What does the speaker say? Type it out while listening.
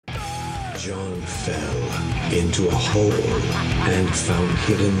John fell into a hole and found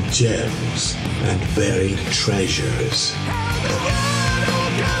hidden gems and buried treasures.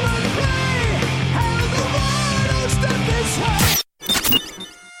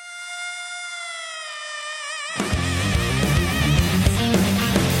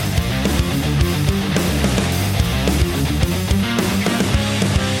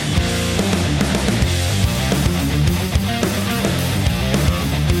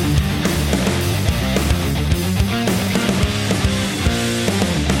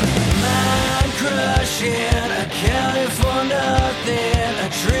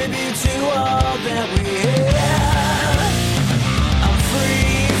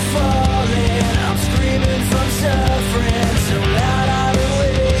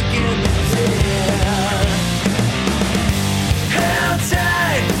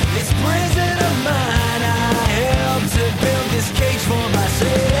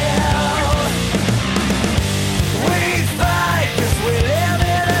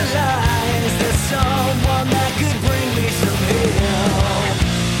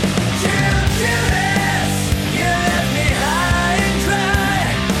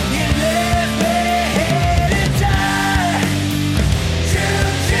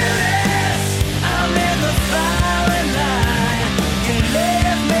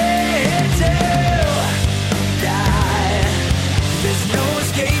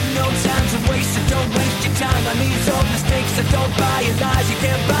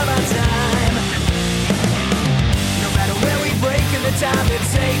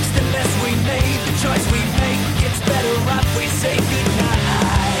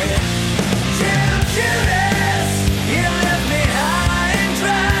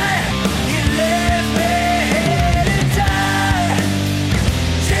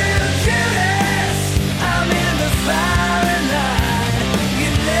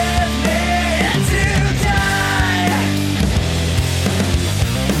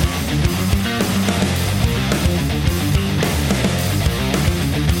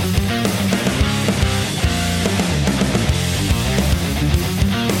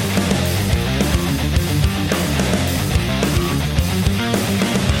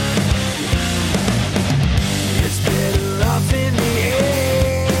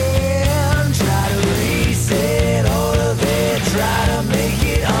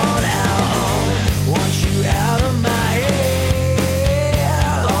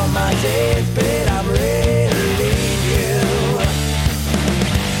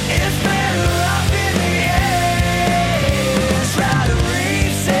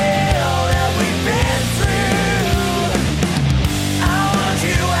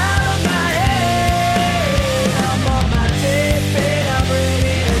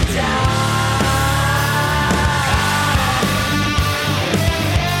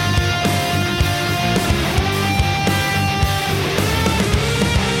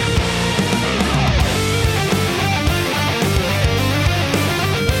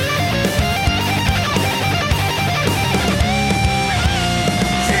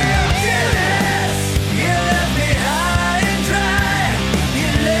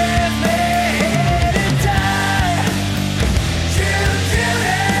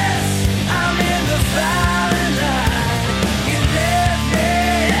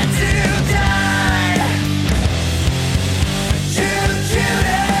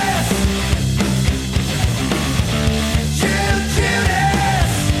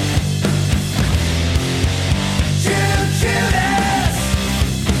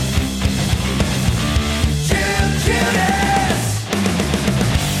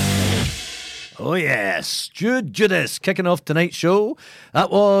 Jude Judas kicking off tonight's show. That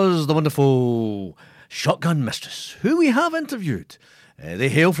was the wonderful Shotgun Mistress, who we have interviewed. They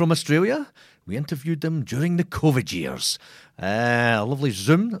hail from Australia. We interviewed them during the COVID years. A lovely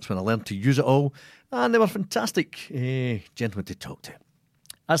Zoom, that's when I learned to use it all. And they were fantastic gentlemen to talk to.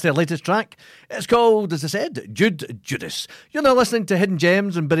 That's their latest track. It's called, as I said, Jude Judas. You're now listening to Hidden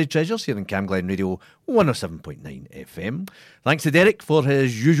Gems and Buried Treasures here in Camglen Radio 107.9 FM. Thanks to Derek for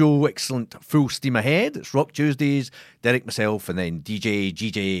his usual excellent full steam ahead. It's Rock Tuesdays, Derek, myself, and then DJ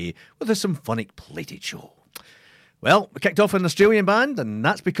GJ with a symphonic plated show. Well, we kicked off with an Australian band, and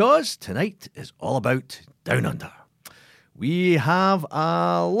that's because tonight is all about Down Under. We have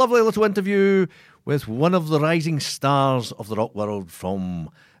a lovely little interview with one of the rising stars of the rock world from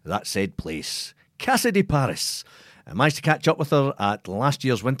that said place, Cassidy Paris. I managed to catch up with her at last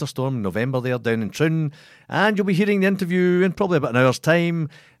year's Winter Storm in November there down in Troon, and you'll be hearing the interview in probably about an hour's time,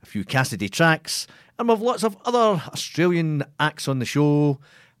 a few Cassidy tracks, and we've lots of other Australian acts on the show,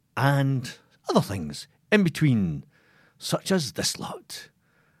 and other things in between, such as this lot.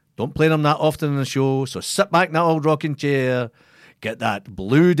 Don't play them that often in the show, so sit back in that old rocking chair, get that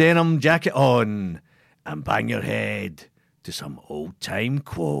blue denim jacket on, and bang your head to some old-time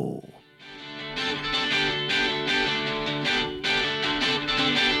quo.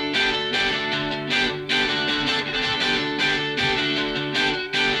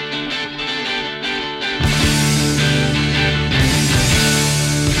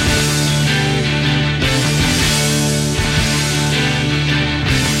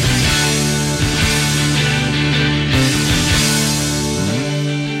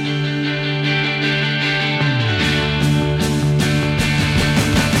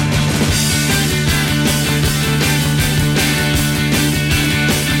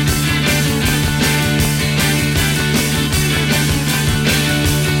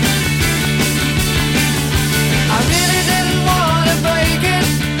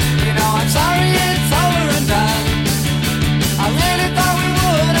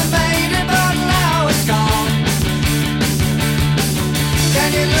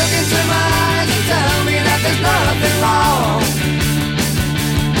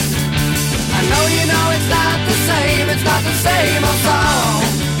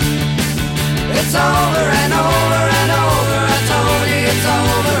 It's over and over and over. I told you it's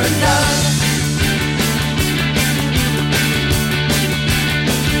over and done.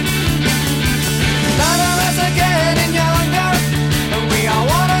 None of us are getting younger, but we all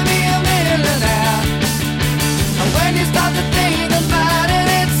want to be a millionaire. And when you start to think about it,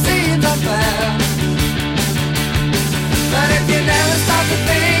 it seems unfair. But if you never start to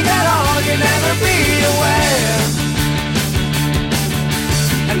think at all, you'll never be aware.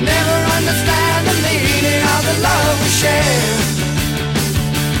 And never understand the meaning of the love we share.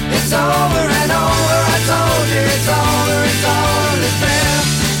 It's over and over, I told you it's over, it's only fair.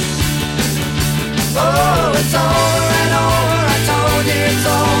 Oh, it's over and over, I told you it's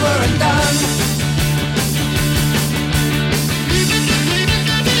over and done.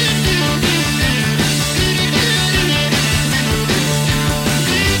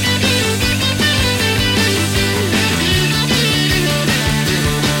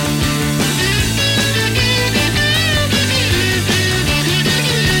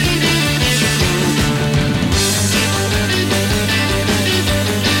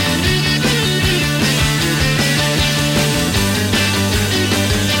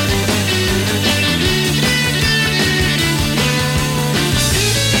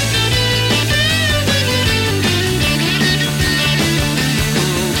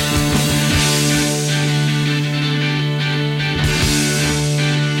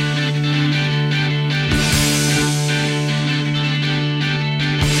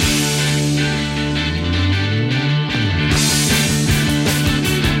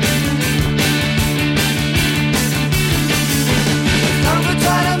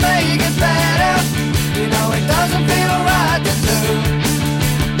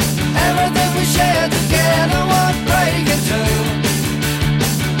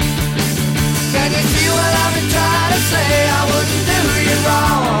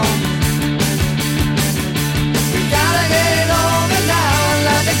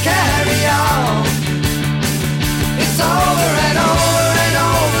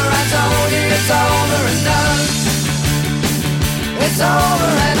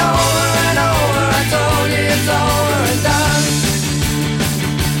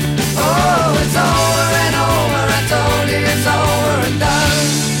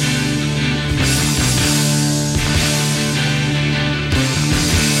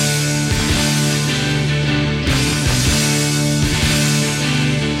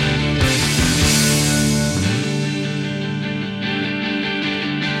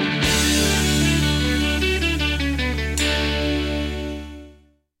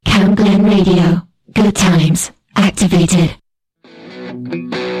 Glen Radio. Good times. Activated.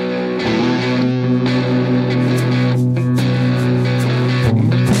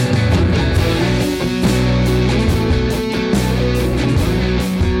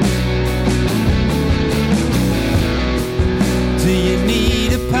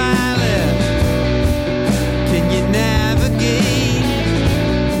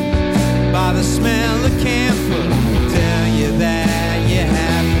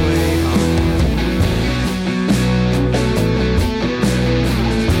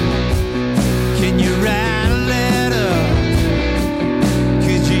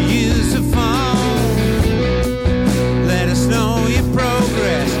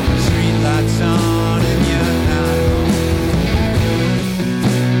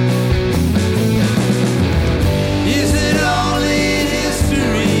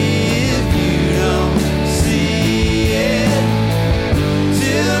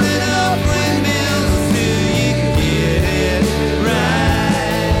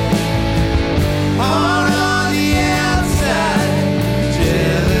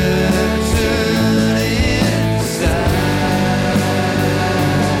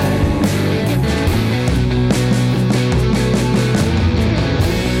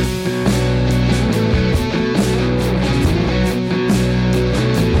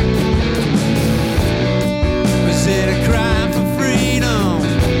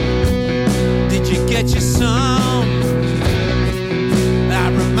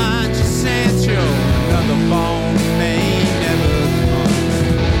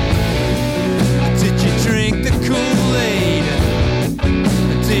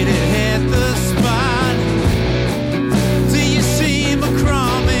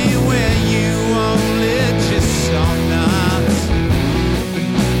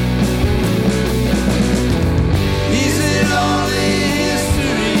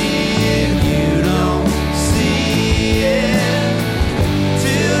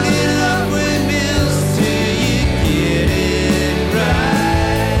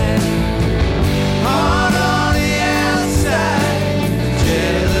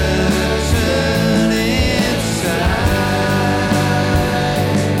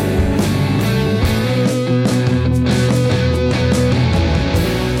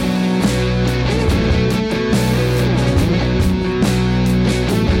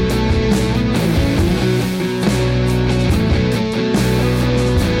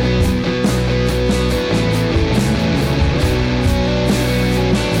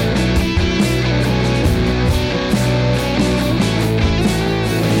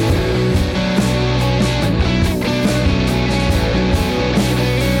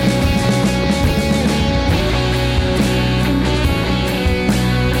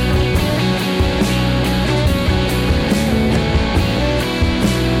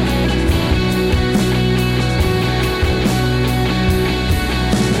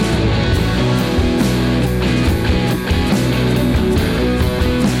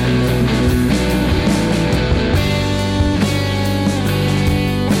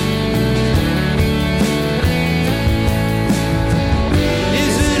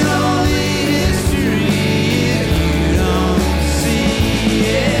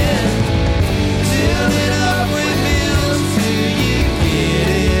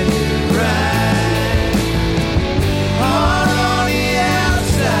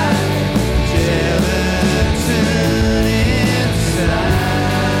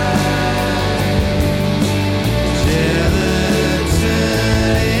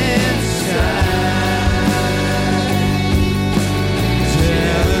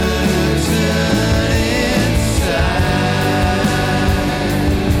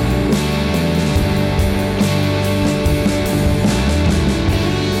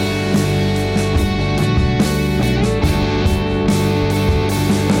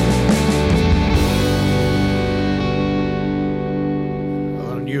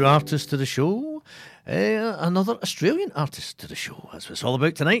 artist to the show, another Australian artist to the show. That's what it's all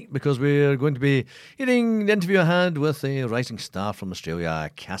about tonight, because we're going to be hearing the interview I had with a rising star from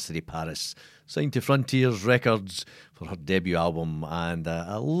Australia, Cassidy Paris, signed to Frontiers Records for her debut album, and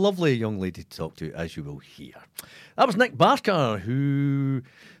a lovely young lady to talk to, as you will hear. That was Nick Barker, who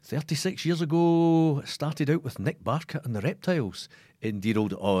 36 years ago started out with Nick Barker and the Reptiles in Dear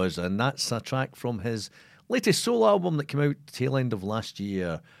Old Oz, and that's a track from his latest solo album that came out tail end of last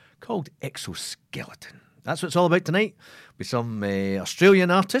year called Exoskeleton. That's what it's all about tonight, with some Australian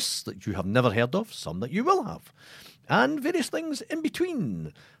artists that you have never heard of, some that you will have, and various things in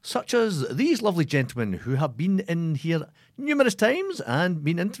between, such as these lovely gentlemen who have been in here numerous times and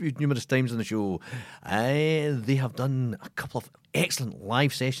been interviewed numerous times on the show. They have done a couple of excellent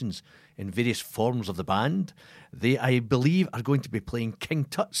live sessions in various forms of the band. They, I believe, are going to be playing King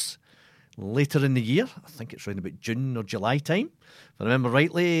Tut's later in the year. I think it's around about June or July time. If I remember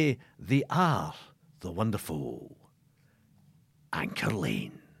rightly, they are the wonderful Anchor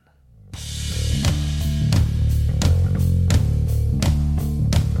Lane.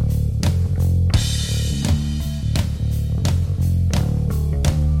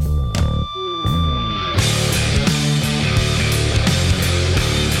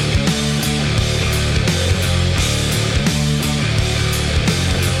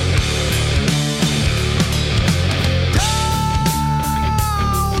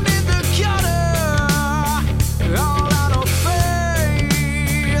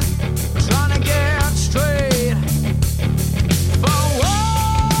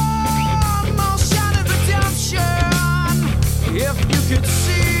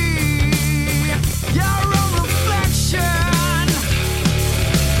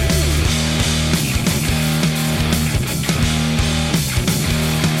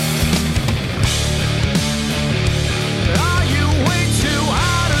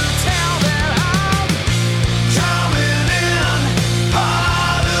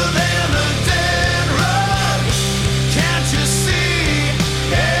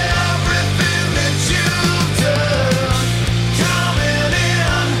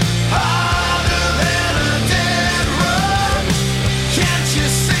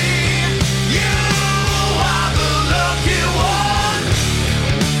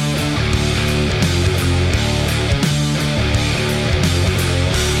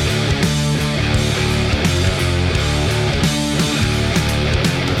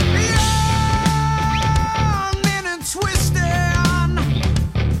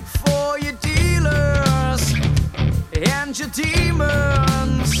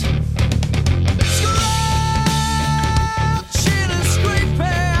 Scratching and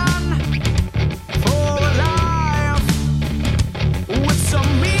scraping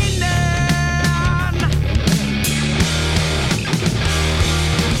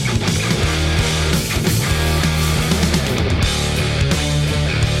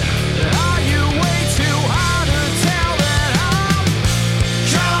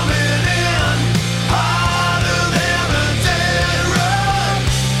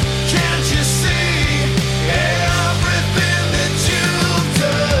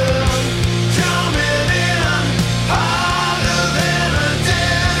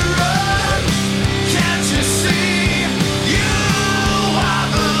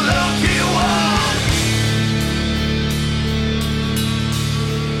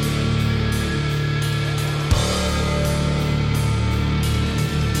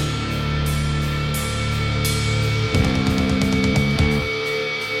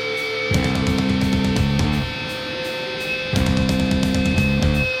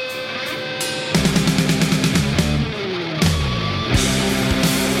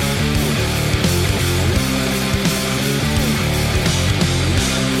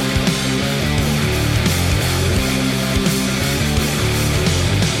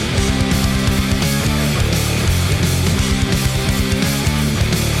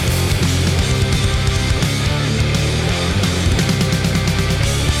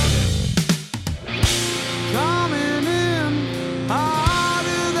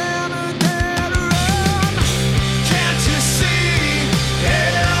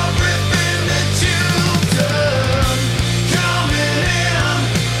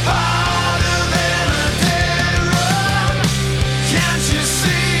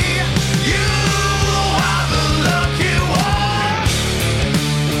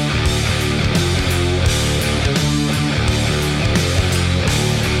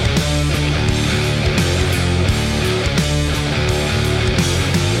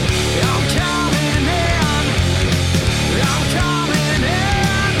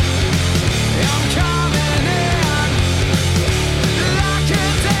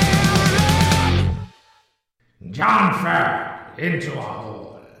into a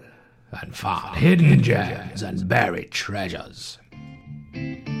hole and found hidden gems and buried treasures.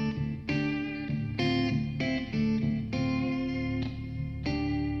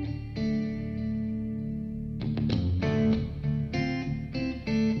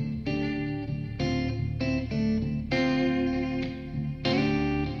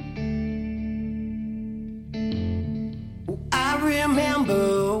 I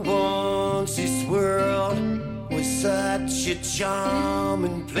remember once this world was such a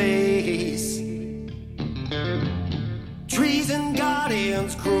charming place. Trees and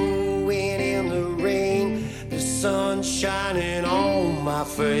gardens growing in the rain, the sun shining on my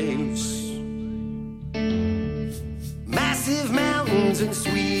face. Massive mountains and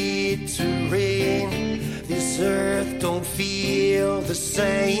sweet terrain, this earth don't feel the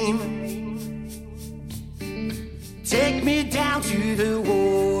same. Take me down to the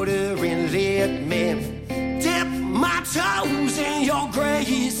water and let me dip my toes in your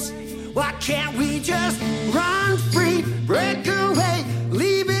grace. Why can't we just run free, break away,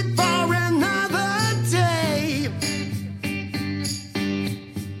 leave it for another day?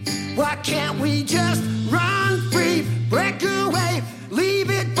 Why can't we just run free, break away, leave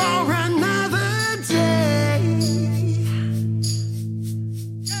it for another day?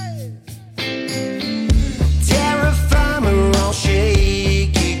 Terra firma on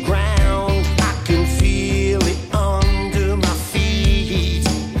shaky ground, I can feel it under my feet.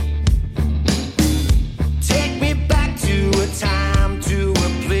 Take me back to a time, to a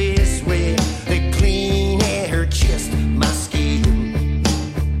place where the clean air kissed my skin.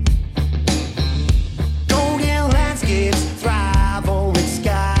 Golden landscapes thrive on red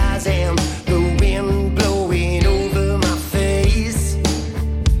skies and the wind blowing over my face.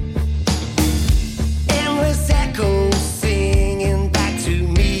 Endless echoes singing back to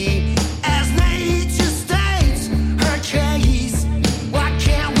me as nature states her case. Why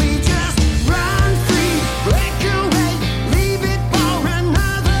can't we just run free, break away, leave it for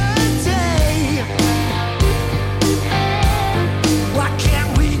another day? Why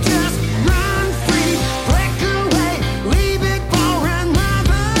can't we just run free, break away, leave it for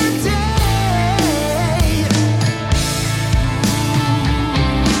another day?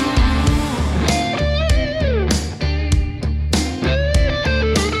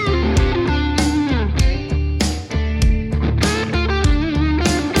 Why can't we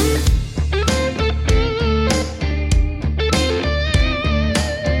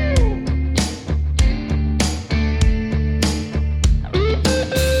just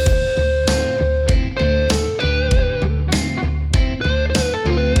run free, break away, leave it for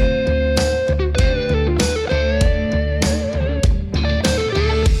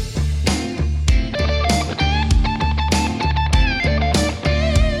another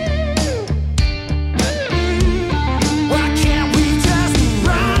day? Why can't we just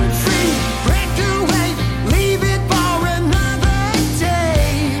run free, break away, leave it for another day?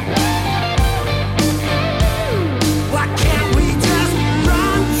 Why can't we just run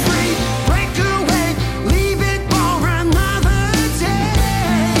free,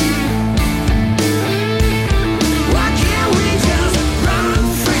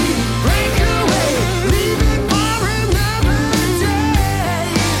 break away, leave it for another day?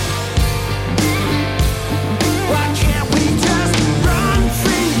 Why can't we just run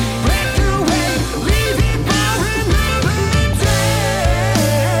free, break away, leave it for another day?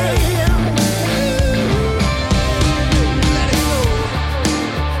 Let it go.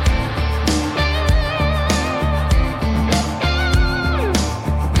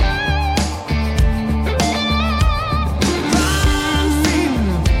 Run free, run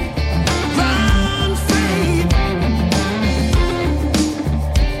free.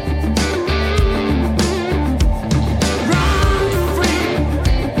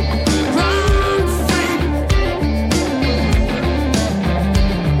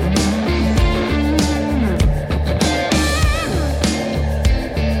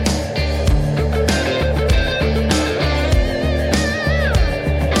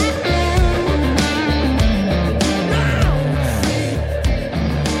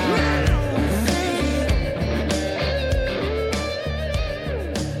 Run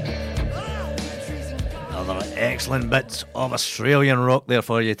free, run free. Another excellent bit of Australian rock there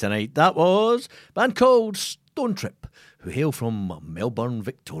for you tonight. That was a band called Stone Trip, who hail from Melbourne,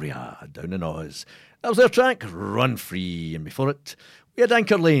 Victoria, down in Oz. That was their track, Run Free. And before it, we had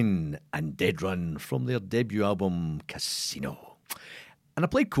Anchor Lane and Dead Run from their debut album, Casino. And I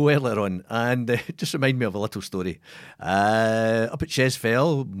played Co earlier on, and it just reminded me of a little story. Up at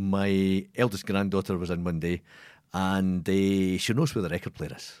Chesfell, my eldest granddaughter was in one day, and she knows where the record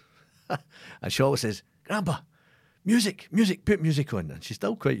player is. And she always says, Grandpa, music, put music on. And she's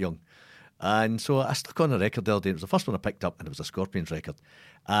still quite young. And so I stuck on a record the other day. It was the first one I picked up, and it was a Scorpions record.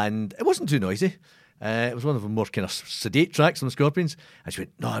 And it wasn't too noisy. It was one of the more kind of sedate tracks on the Scorpions. And she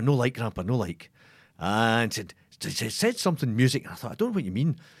went, no like, Grandpa, no like. And she said something music. And I thought, I don't know what you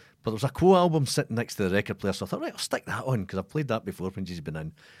mean. But there was a Quo album sitting next to the record player. So I thought, right, I'll stick that on, because I've played that before when she's been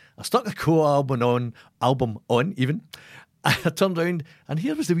in. I stuck the Quo album on even. And I turned round, and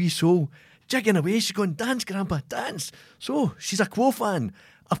here was the wee soul jigging away. She's going, dance, Grandpa, dance. So she's a Quo fan.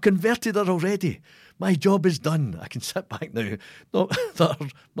 I've converted her already. My job is done. I can sit back now. Not that her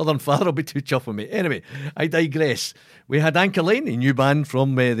mother and father will be too chuffed with me. Anyway, I digress. We had Anchor Lane, a new band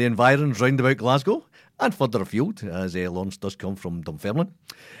from the environs round about Glasgow and further afield, as Lawrence does come from Dunfermline,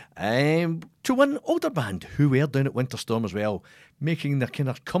 to one older band who were down at Winterstorm as well, making their kind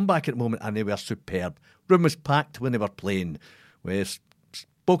of comeback at the moment, and they were superb. Room was packed when they were playing. We've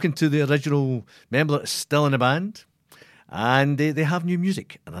spoken to the original member that's still in the band. And they have new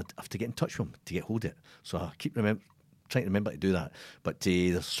music, and I have to get in touch with them to get hold of it. So I keep trying to remember to do that. But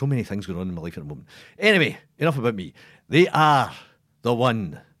there's so many things going on in my life at the moment. Anyway, enough about me. They are the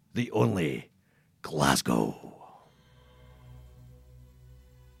one, the only Glasgow.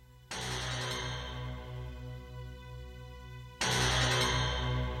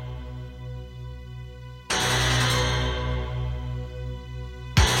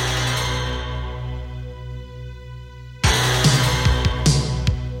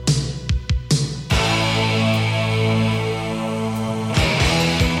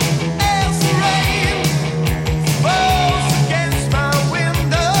 Against my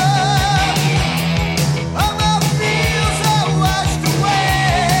window, I'm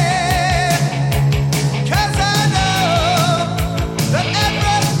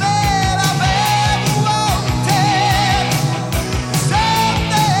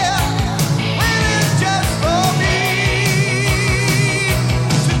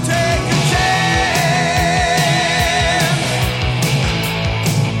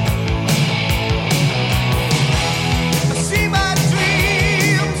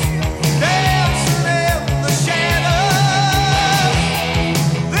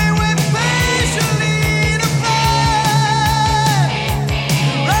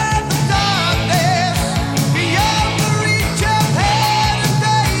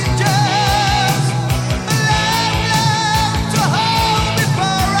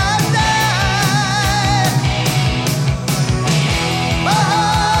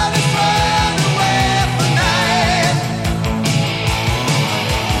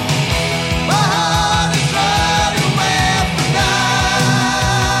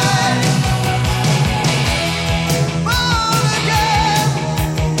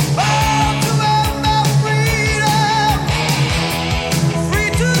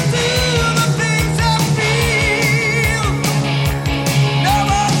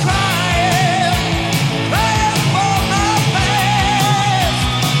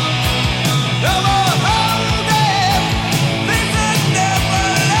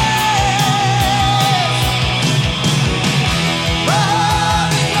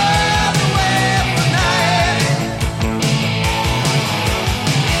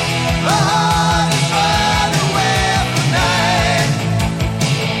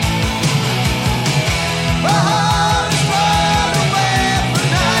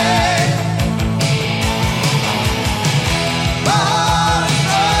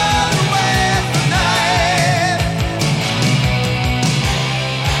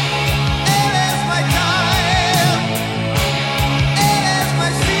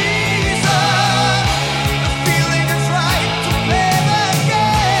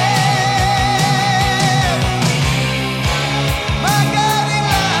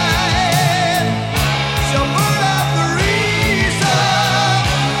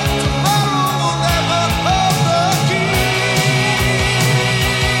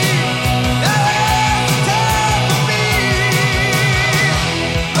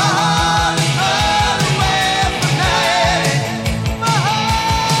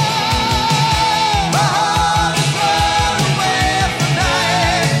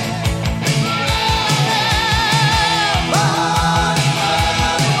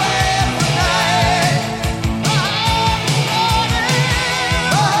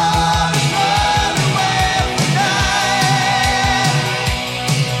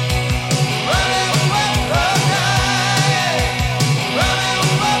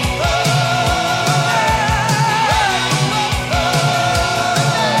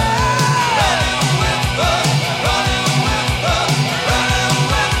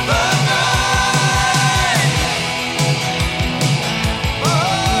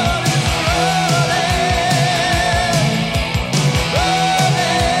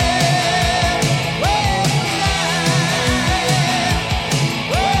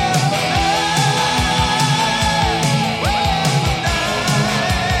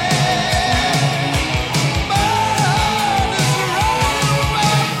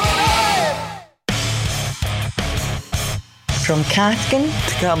From Cathkin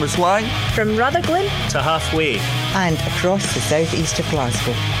to Cambuslang, from Rutherglen to halfway, and across the southeast of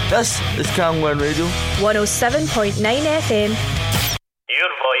Glasgow. This is Camglen Radio 107.9 FM. Your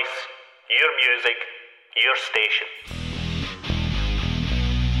voice, your music, your station.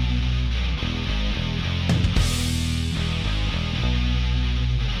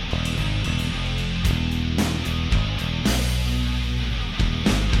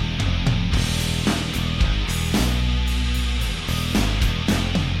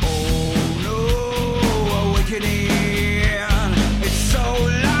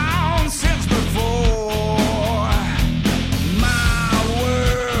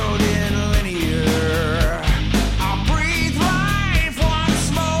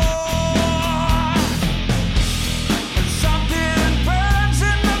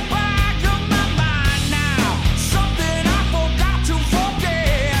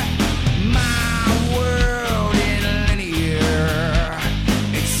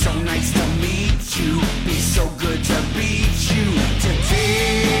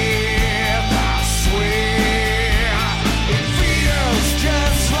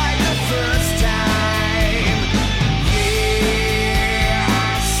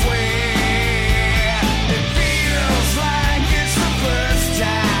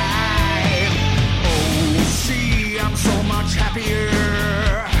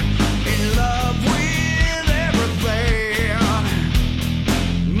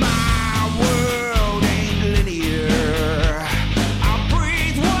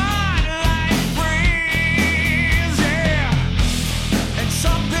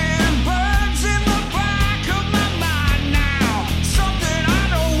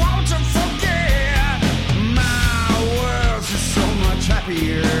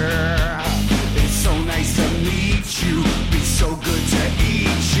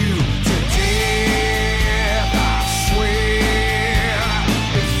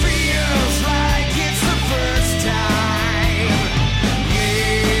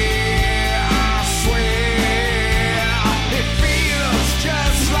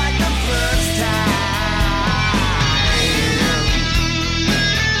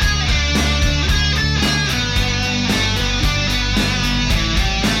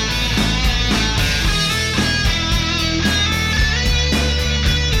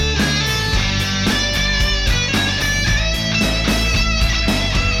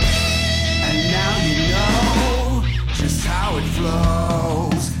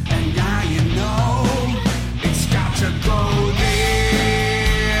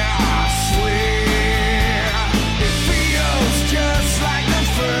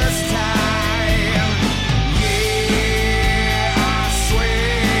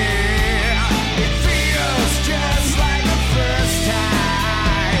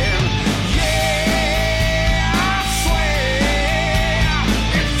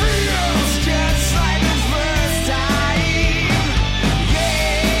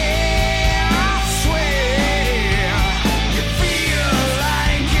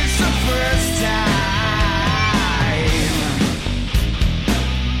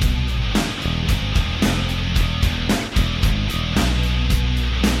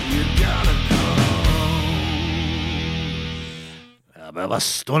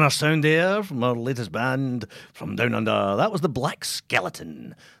 Stoner sound there from our latest band from Down Under. That was the Black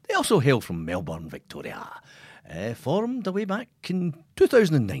Skeleton. They also hail from Melbourne, Victoria. Formed way back in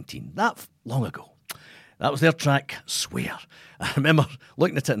 2019, that long ago. That was their track, Swear. I remember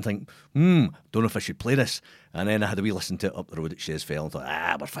looking at it and thinking, don't know if I should play this. And then I had a wee listen to it up the road at Shesfell and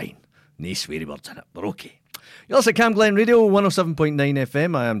thought, we're fine. No sweary words in it, we're okay. You're listening to Camglen Radio 107.9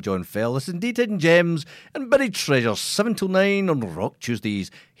 FM. I am John Fell. This is indeed Hidden Gems and Buried Treasures, 7 till 9 on Rock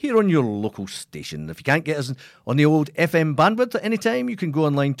Tuesdays here on your local station. If you can't get us on the old FM bandwidth at any time, you can go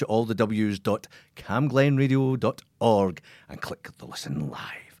online to allthews.camglenradio.org and click the listen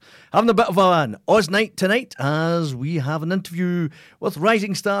live. Having a bit of an Oz night tonight as we have an interview with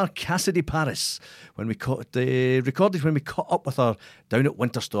rising star Cassidy Paris when we recorded when we caught up with her down at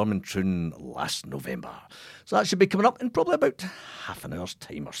Winterstorm in Troon last November. So that should be coming up in probably about half an hour's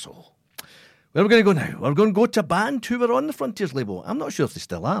time or so. Where are we going to go now? We're going to go to a band who were on the Frontiers label. I'm not sure if they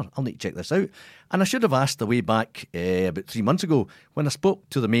still are. I'll need to check this out. And I should have asked the way back about 3 months ago when I spoke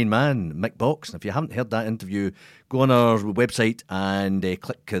to the main man, Mick Box. And if you haven't heard that interview, go on our website and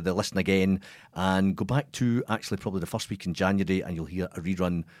click the listen again and go back to actually probably the first week in January and you'll hear a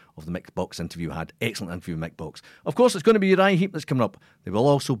rerun of the Mick Box interview I had. Excellent interview with Mick Box. Of course, it's going to be Uriah Heep that's coming up. They will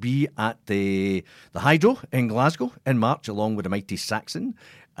also be at the Hydro in Glasgow in March along with the Mighty Saxon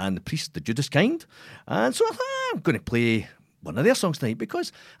and the Priest, the Judas Kind. And so I thought, I'm going to play one of their songs tonight,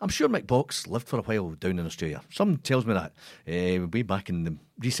 because I'm sure Mick Box lived for a while down in Australia. Something tells me that, way back in the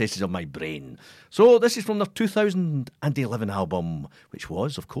recesses of my brain. So this is from their 2011 album, which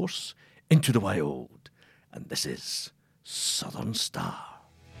was, of course, Into the Wild. And this is Southern Star.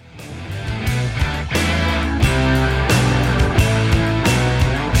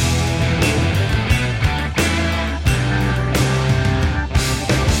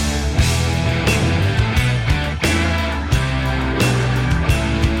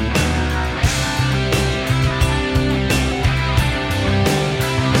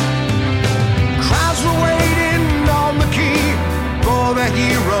 The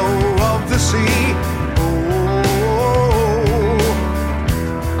hero of the sea. Oh,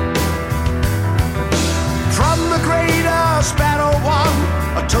 from the greatest battle won,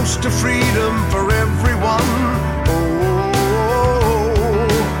 a toast to freedom for everyone. Oh,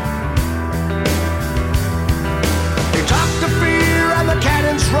 they talked the fear and the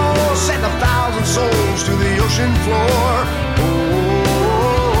cannon's roar, sent 1,000 souls to the ocean floor. Oh,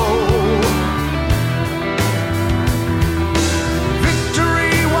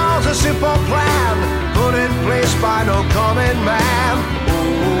 a simple plan put in place by no common man.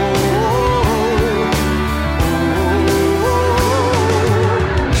 Oh,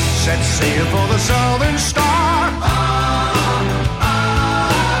 set sail for the Southern Star.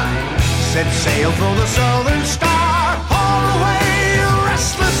 Set sail for the Southern Star. Haul away your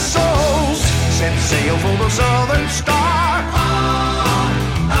restless souls. Set sail for the Southern Star.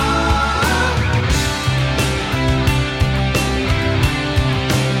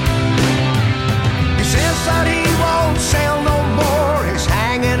 That he won't sail no more, he's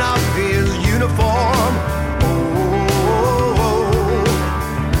hanging up his uniform. Oh,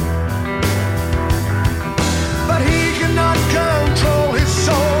 but he cannot control his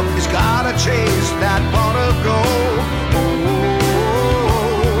soul, he's gotta chase that pot of gold.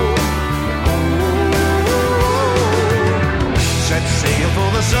 Set sail for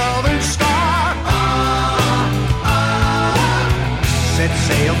the Southern Star. Set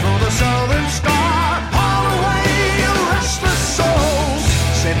sail for the Southern Star.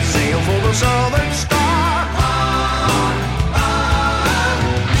 Set sail for the Southern Star.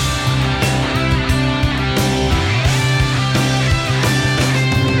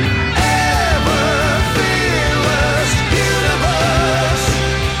 Ever fearless universe,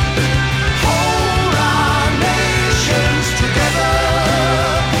 hold our nations together.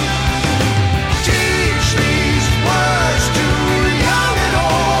 Teach these words to young and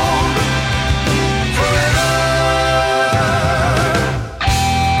old forever.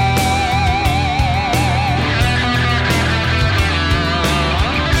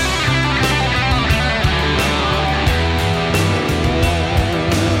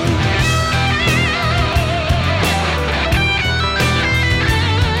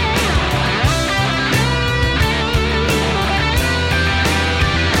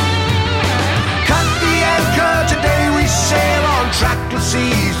 Trackless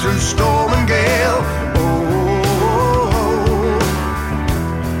seas through storm and gale. Oh,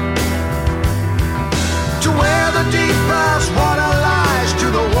 to where the deepest water lies, to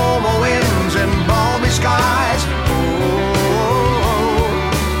the warmer winds and balmy skies. Oh,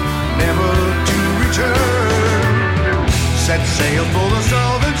 never to return. Set sail for the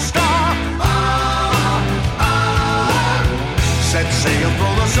Southern Star. Set sail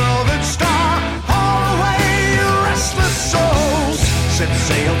for the Southern Star. Haul away your restless souls. Set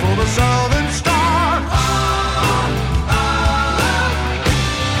sail for the Southern Star.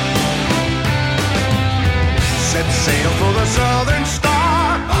 Set sail for the Southern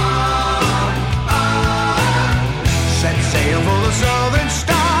Star. Set sail for the Southern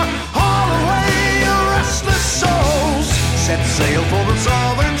Star. Haul away your restless souls. Set sail for the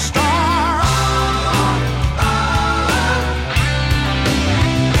Southern Star.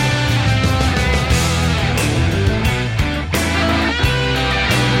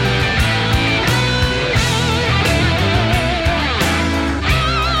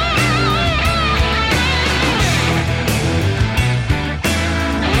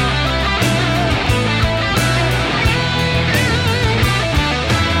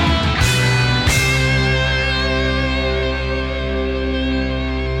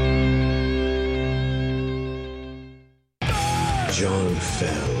 John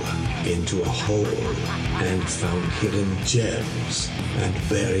fell into a hole and found hidden gems and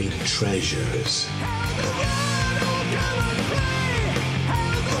buried treasures.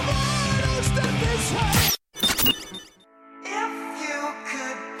 If you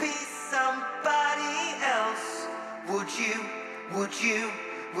could be somebody else, would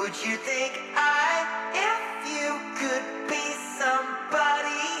you think if you could be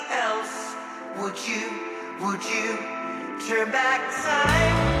would you turn back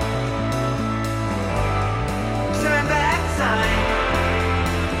time? Turn back time.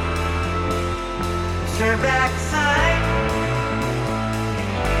 Turn back time.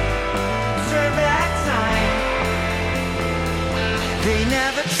 Turn back time. They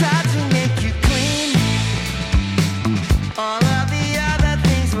never tried to make you clean. All of the other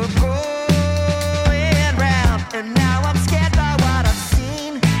things were going round, and now I'm scared by what I've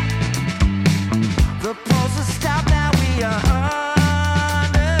seen. The pulse has stopped, now we are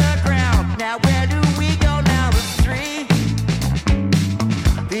underground. Now where do we go now? It's 3.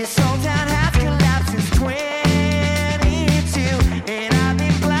 This whole town has collapsed since 22, and I've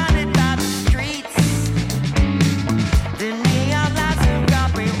been blinded by the streets. The neon lights have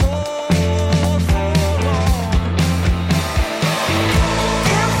got me all for long.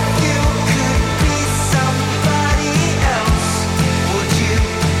 If you could be somebody else, would you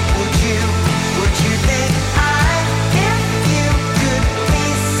think if you could be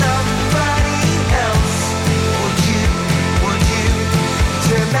somebody else, would you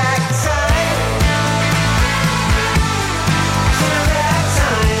turn back time? Turn back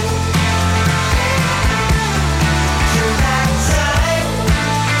time. Turn back time.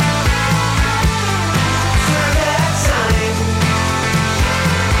 Turn back time.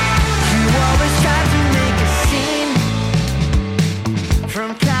 You always try to make a scene. From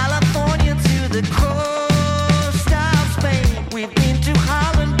California to the coast of Spain, we've been to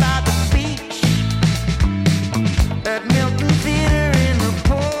Holland by the beach, at Milton Theater in the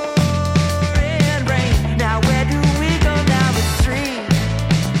pouring rain. Now where do we go now? It's 3.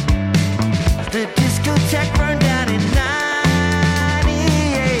 The discotheque burned down in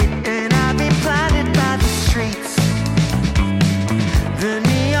 98, and I've been blinded by the streets. The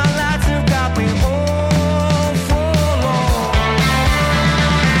neon lights have got me all for long.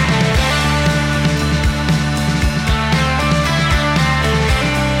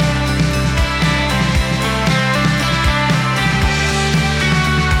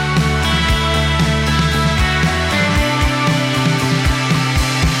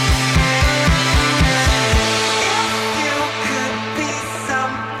 If you could be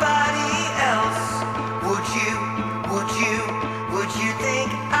somebody else, would you think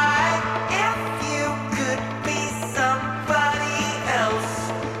if you could be somebody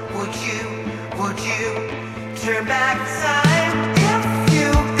else, would you turn back time? If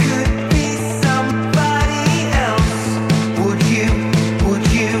you could be somebody else, would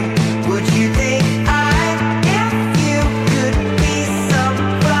you think if you could be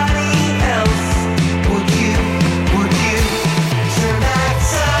somebody else, would you turn back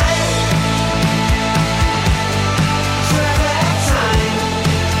time? Turn back time.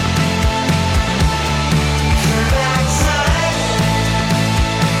 Turn back time.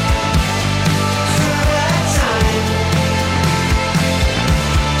 Turn back time.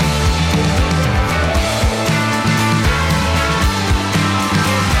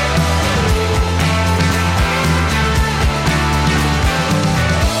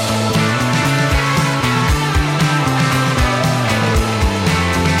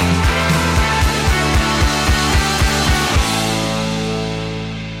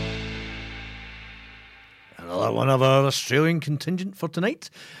 Another one of our Australian contingent for tonight.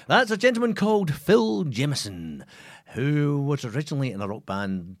 That's a gentleman called Phil Jamieson, who was originally in a rock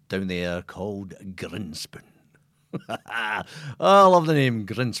band down there called Grinspoon. I love the name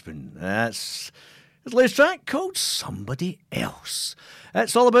Grinspoon. That's his latest track called Somebody Else.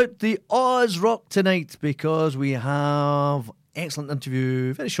 It's all about the Oz Rock tonight because we have excellent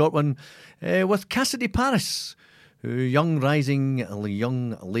interview, very short one, with Cassidy Paris, who young rising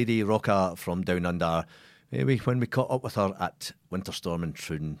young lady rocker from down under. Maybe when we caught up with her at Winterstorm in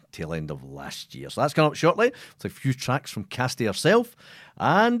Troon tail end of last year. So that's coming up shortly with a few tracks from Cassidy herself.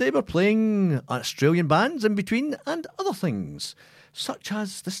 And they were playing Australian bands in between and other things, such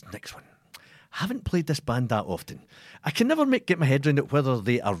as this next one. Haven't played this band that often. I can never get my head around it whether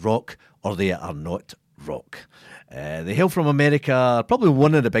they are rock or they are not rock. They hail from America, probably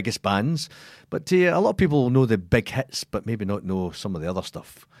one of the biggest bands, but a lot of people know the big hits, but maybe not know some of the other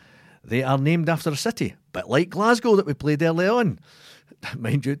stuff. They are named after a city, but like Glasgow that we played early on.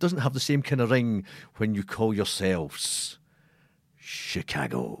 Mind you, it doesn't have the same kind of ring when you call yourselves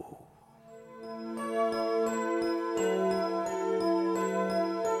Chicago.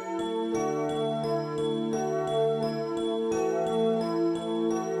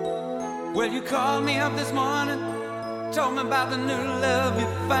 Well, you called me up this morning, told me about the new love you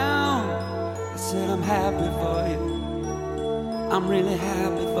found. I said I'm happy for you, I'm really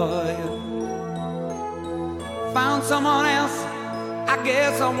happy for you. Found someone else I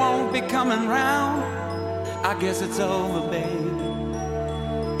guess I won't be coming round. I guess it's over, baby.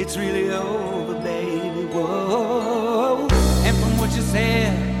 It's really over, baby. Whoa. And from what you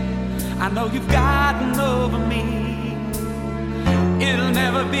said, I know you've gotten over me. It'll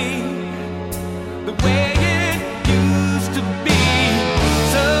never be the way it used to be.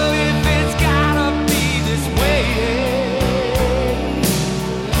 So if it's gotta be this way,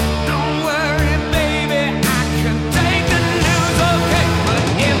 don't worry, baby, I can take the news, okay? But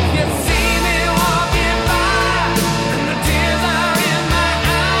if you see me walking by and the tears are in my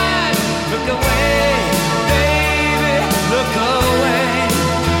eyes, look away, baby, look away.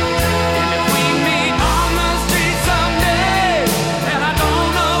 And if we meet on the street someday and I don't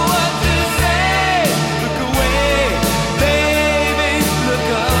know what to say, look away, baby, look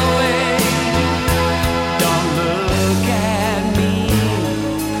away. Don't look at me,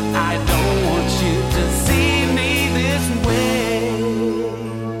 I don't want you to see me this way.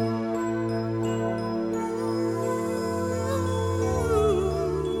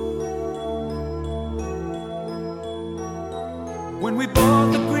 When we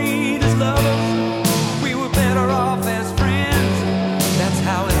both agreed as lovers, we were better off as friends. That's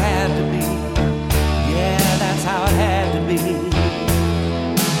how it had to be. Yeah, that's how it had to be.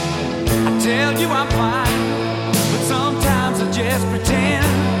 I tell you I'm fine, but sometimes I just pretend.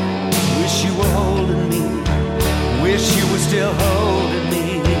 Wish you were holding me. Wish you were still holding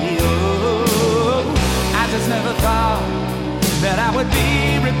me. Oh, I just never thought that I would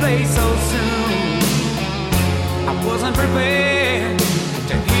be replaced so soon. I wasn't prepared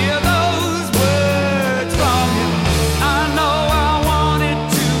to hear those words from you. I know I wanted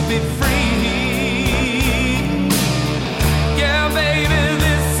to be free. Yeah, baby,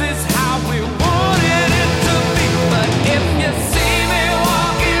 this is how we wanted it to be. But if you see me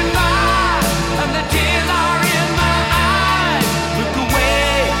walking by and the tears are in my eyes, look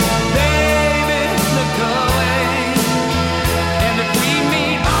away, baby, look away. And if we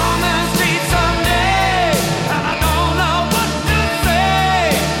meet on the street someday and I don't know what to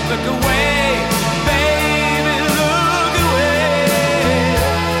say, look away, baby, look away.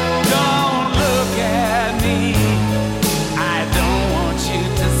 Don't look at me, I don't want you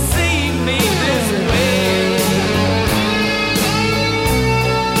to see me this way.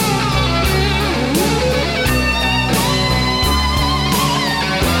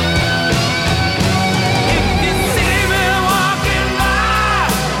 If you see me walking by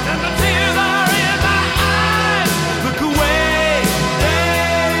and the tears are in my eyes, look away,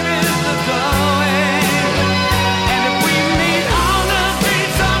 baby, look away. And if we meet on the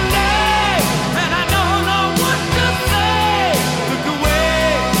street someday and I don't know what to say, look away,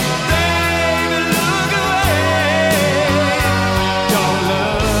 baby, look away. Don't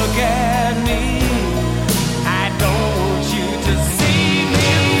look at me, I don't want you to see me.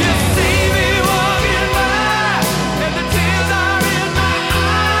 If you see me walking by and the tears are in my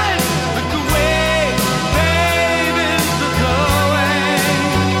eyes, look away, baby, look away.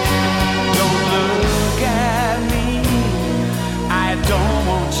 Don't look at me, I don't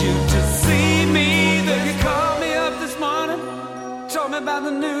want you to see me. You called me up this morning, told me about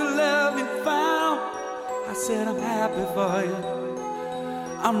the new love you found. I said I'm happy for you,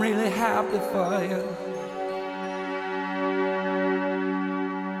 I'm really happy for you.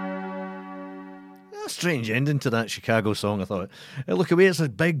 A strange ending to that Chicago song, I thought. Look away, it's a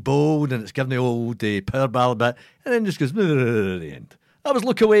big, bold, and it's giving the old power ballad bit, and then just goes, at the end. That was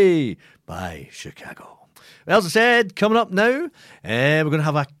Look Away by Chicago. Well, as I said, coming up now, we're going to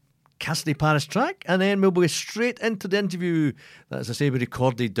have a Cassidy Paris track, and then we'll go straight into the interview that, as I say, we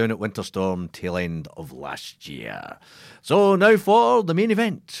recorded down at Winterstorm tail end of last year. So now for the main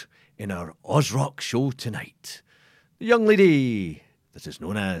event in our Ozrock show tonight. The young lady that is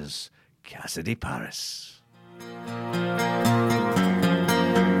known as Cassidy Paris.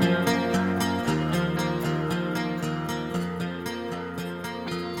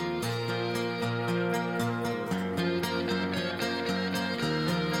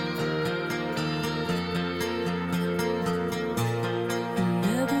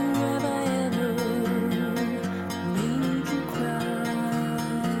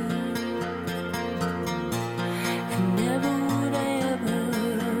 Never would I ever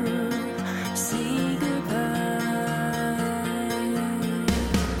say goodbye.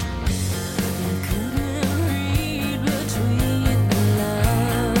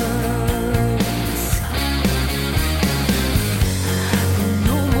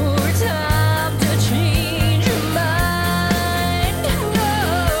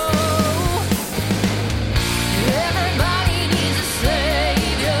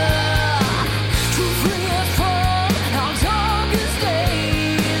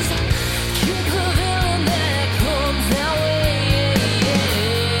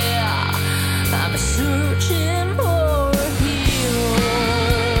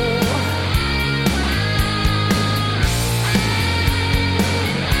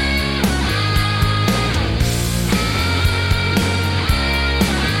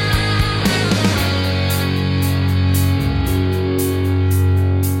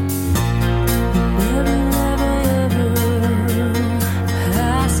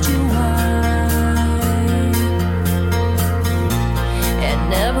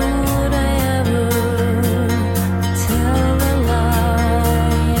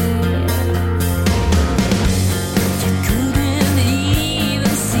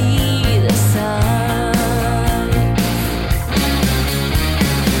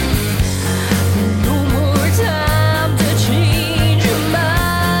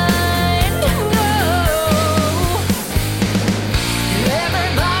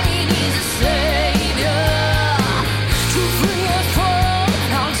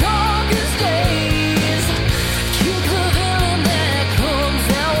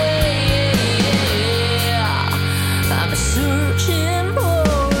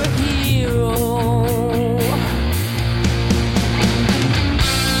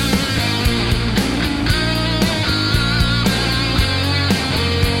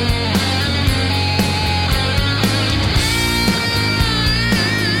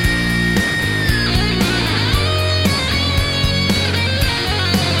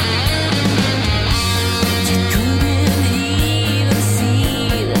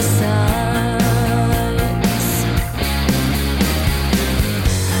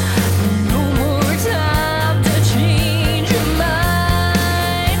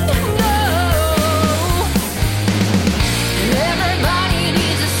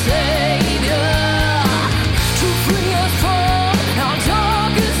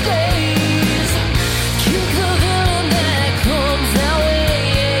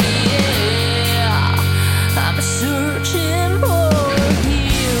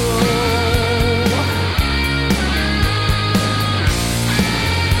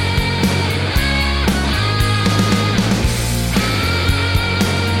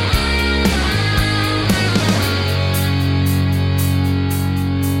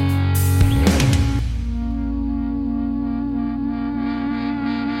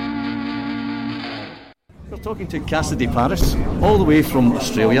 talking to Cassidy Paris, all the way from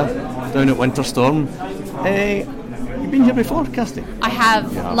Australia, down at Winterstorm. You've been here before, Cassidy? I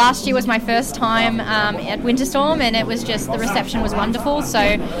have. Yeah. Last year was my first time at Winterstorm, and it was just, the reception was wonderful. So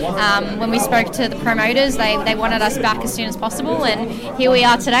when we spoke to the promoters, they wanted us back as soon as possible, and here we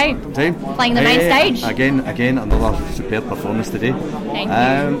are today, playing the main stage. Again, another superb performance today. Thank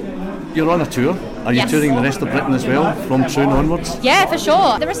you. You're on a tour. Are you touring the rest of Britain as well, from Troon onwards? Yeah, for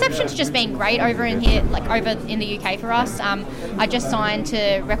sure. The reception's just been great over in here, like over in the UK for us. I just signed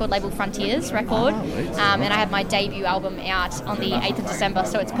to record label Frontiers Record, and I have my debut album out on the 8th of December,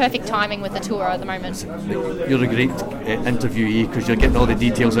 so it's perfect timing with the tour at the moment. You're a great interviewee because you're getting all the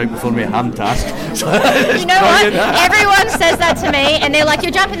details out before we have to ask. You know what? Everyone says that to me, and they're like,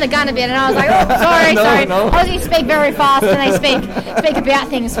 "You're jumping the gun a bit," and I was like, "Oh, sorry." No. Aussies speak very fast, and they speak about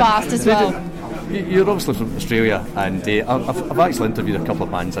things fast as well. You're obviously from Australia, and I've actually interviewed a couple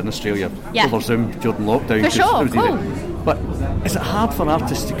of bands in Australia over Zoom during lockdown. For sure, cool. But is it hard for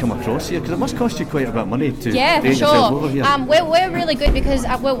artists to come across here? Because it must cost you quite a bit of money to for yourself sure. over here. We're really good because,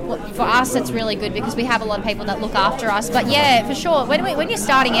 for us it's really good because we have a lot of people that look after us. But yeah, for sure, when you're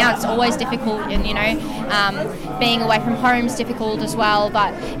starting out, it's always difficult, and being away from home's difficult as well.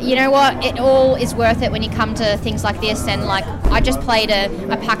 But you know what? It all is worth it when you come to things like this. And like, I just played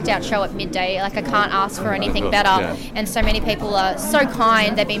a packed out show at midday. Like, I can't ask for anything better. Yeah. And so many people are so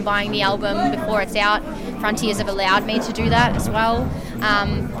kind. They've been buying the album before it's out. Frontiers have allowed me to do that as well.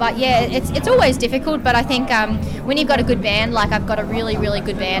 But yeah, it's always difficult, but I think when you've got a good band, like I've got a really, really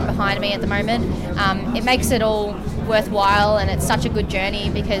good band behind me at the moment, it makes it all worthwhile, and it's such a good journey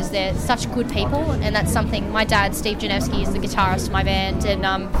because they're such good people, and that's something. My dad, Steve Janevsky, is the guitarist of my band,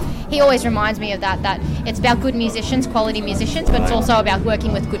 and he always reminds me of that it's about good musicians, quality musicians, but it's also about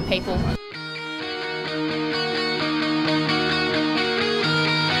working with good people.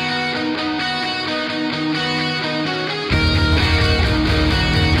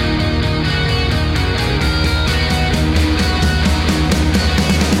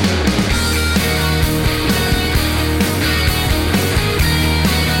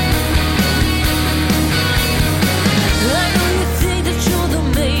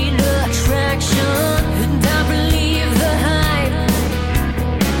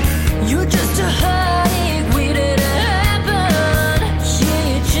 You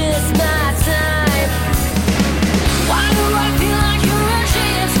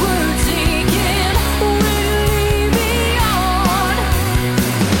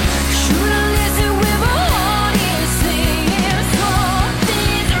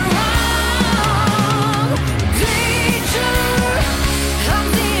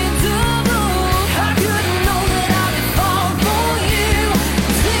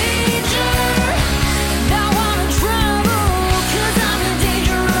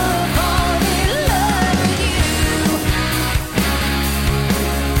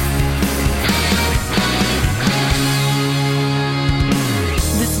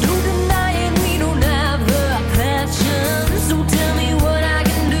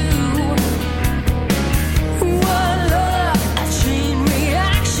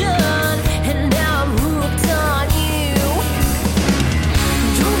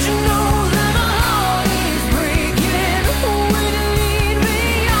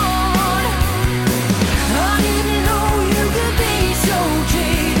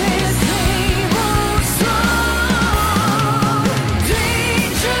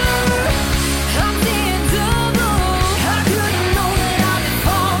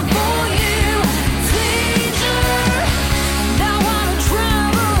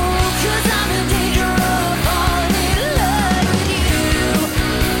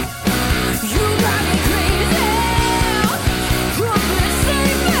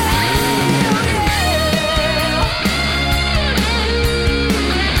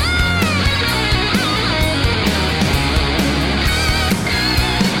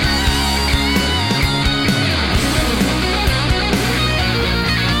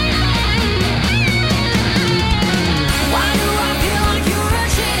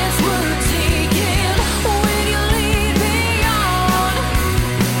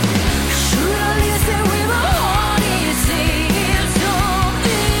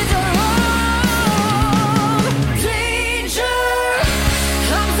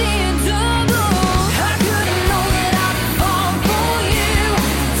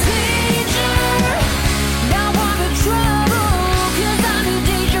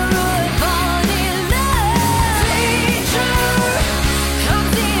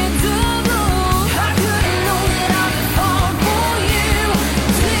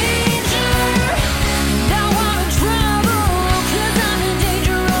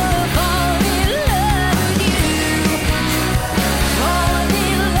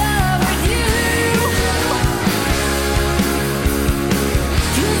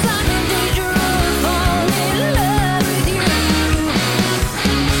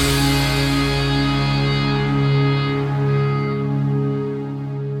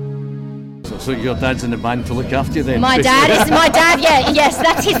So your dad's in the band to look after you then? My dad, yes,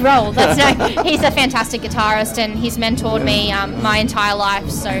 that's his role. He's a fantastic guitarist, and he's mentored me my entire life.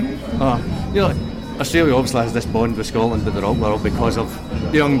 So, Australia obviously has this bond with Scotland with the rock world because of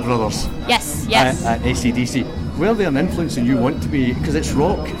the Young Brothers. Yes. At AC/DC. Were they an influence and you want to be, because it's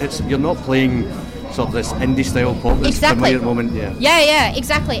rock, you're not playing sort of this indie style pop that's familiar at the moment. Yeah,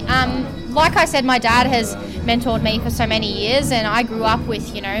 exactly. Like I said, my dad has mentored me for so many years, and I grew up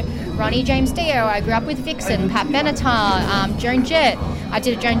with, Ronnie James Dio, I grew up with Vixen, Pat Benatar, Joan Jett. I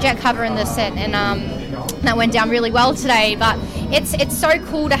did a Joan Jett cover in the set, and that went down really well today. But it's so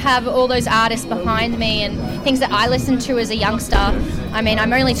cool to have all those artists behind me and things that I listened to as a youngster. I mean,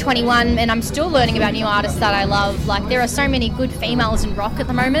 I'm only 21 and I'm still learning about new artists that I love. Like, there are so many good females in rock at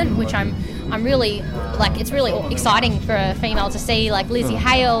the moment, which I'm really, like, it's really exciting for a female to see, like Lizzie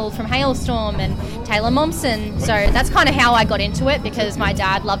Hale from Hailstorm and Taylor Momsen. So that's kind of how I got into it, because my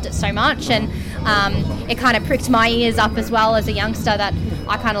dad loved it so much, and it kind of pricked my ears up as well as a youngster that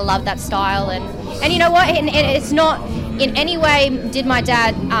I kind of loved that style. And you know what, and it's not in any way did my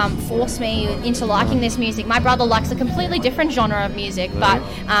dad force me into liking this music. My brother likes a completely different genre of music, but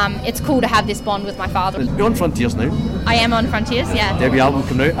it's cool to have this bond with my father. You're on Frontiers now. I am on Frontiers, yeah. Debut album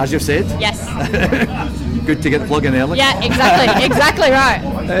coming out, as you've said. Yes. Good to get the plug in early. Yeah, exactly right.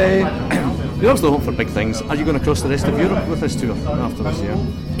 You're also home for big things. Are you going to cross the rest of Europe with this tour after this year?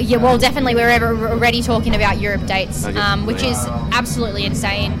 Yeah, well, definitely. We're already talking about Europe dates, which is absolutely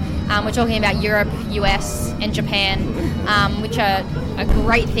insane. We're talking about Europe, US, and Japan, which are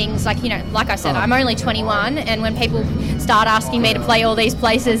great things. Like, like I said, I'm only 21, and when people start asking me to play all these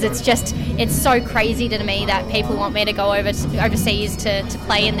places, it's so crazy to me that people want me to go overseas to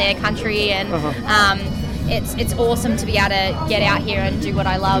play in their country, and it's awesome to be able to get out here and do what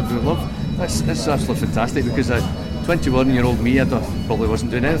I love. That's absolutely fantastic, because 21-year-old me, I probably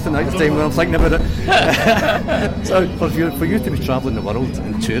wasn't doing anything at the time when I'm thinking about it. So for you to be travelling the world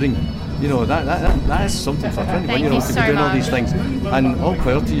and touring, that is something for a 21-year-old to be doing all these things. And all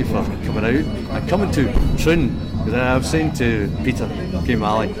power to you for coming out and coming to Troon. I was saying to Peter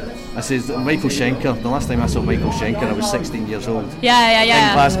O'Malley, I said, Michael Schenker, the last time I saw Michael Schenker, I was 16 years old. Yeah.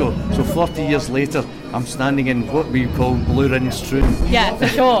 In Glasgow. So 40 years later, I'm standing in what we call Blue Rins Troon. Yeah, for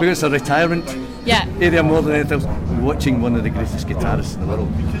sure. Because it's a retirement area more than anything else. Watching one of the greatest guitarists in the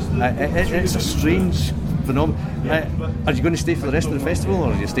world. It's a strange phenomenon. Are you going to stay for the rest of the festival,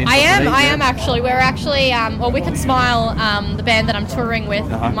 or are you staying for the night? I am actually. We're actually, Wicked Smile, the band that I'm touring with,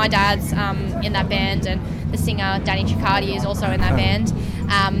 my dad's in that band, and the singer Danny Ciccardi is also in that band.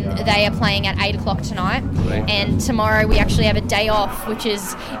 They are playing at 8 o'clock tonight, and tomorrow we actually have a day off, which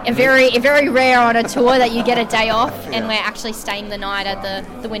is a very rare on a tour that you get a day off, and we're actually staying the night at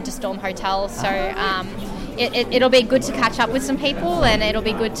the Winter Storm Hotel. So it'll be good to catch up with some people, and it'll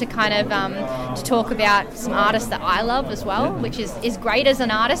be good to kind of to talk about some artists that I love as well, which is great as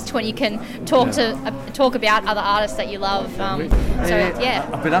an artist when you can talk about other artists that you love.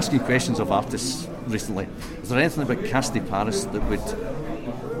 I've been asking questions of artists recently. Is there anything about Casty Paris that would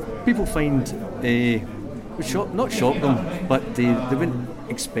people find not shock them, but they wouldn't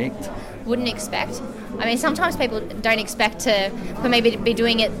expect? Wouldn't expect. I mean, sometimes people don't expect for me to be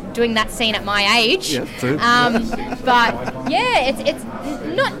doing that scene at my age. Yeah, true. But yeah, it's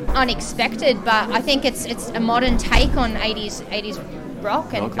not unexpected, but I think it's a modern take on 80s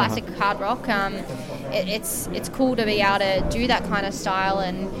rock and classic hard rock. It's cool to be able to do that kind of style,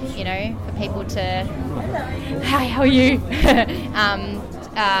 and for people to hi, how are you?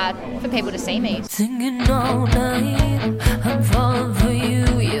 For people to see me. Singing all night, I'm falling for you.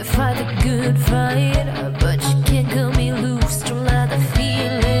 You fight the good fight, but you can't cut me loose. Don't let the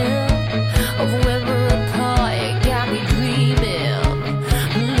feeling of when we're apart, you got me dreaming,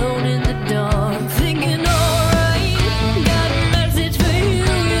 alone in the dark. Thinking alright, got a message for you.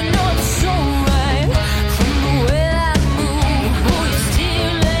 You know it's so right. From the way that I move, boy, you're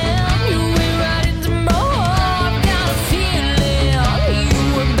stealing. You went right into my heart. Got a feeling you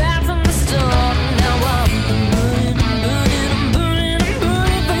were bad from the start. Now I'm burning for you. I'm burning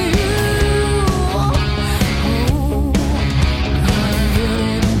for you.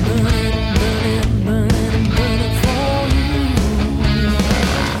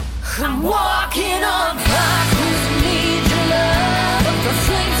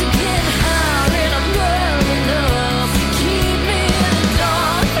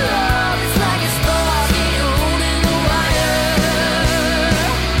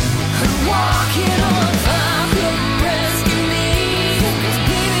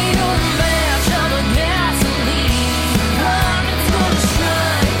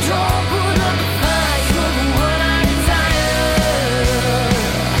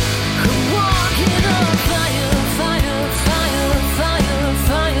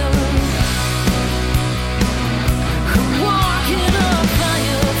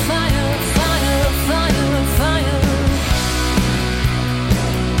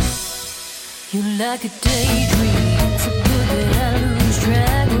 like a daydream. So good that I lose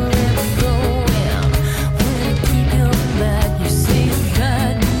track where I'm going. When I keep coming back, you say you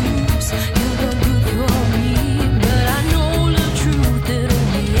got news. You're not good for me, but I know the truth that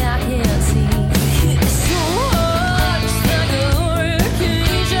only I can see. It's so hard, it's like a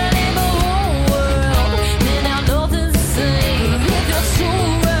hurricane shining the whole world. And now nothing's the same. It feels so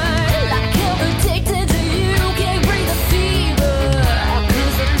right, like I'm addicted to you. Can't breathe the fever,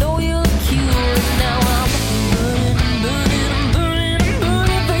 'cause I know you're the cure. Now I'm burning, burning, burning,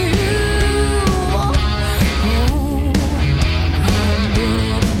 burning for you. I'm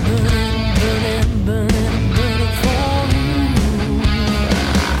burning, burning, burning, burning, burning for you.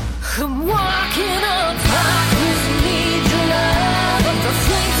 I'm walking up high 'cause I need your love. The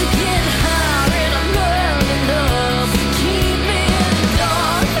flames are getting higher and I'm burning up. Keep me in the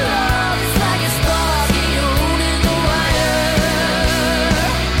dark. Love is like a spark in the wire.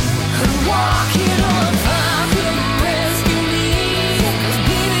 I'm walking up high, come rescue me. 'Cause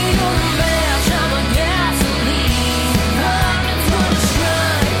baby you're the match, I'm a gasoline. I'm in front of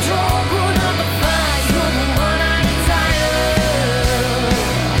strike, don't put up a fight. You're the one I desire.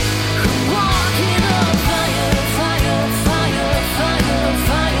 I'm walking up fire, fire, fire, fire,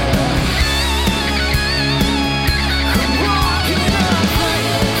 fire. I'm walking up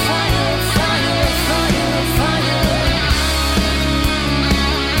fire, fire, fire, fire, fire.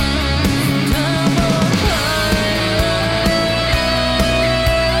 I'm on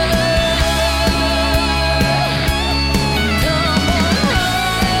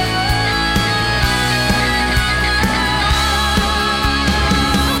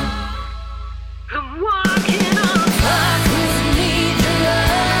I'm walking on fire 'cause I need your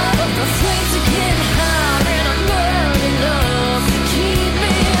love. The flames are getting higher and I'm burning up. Keep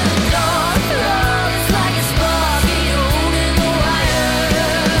me in the dark. Love is like a spark in the wire.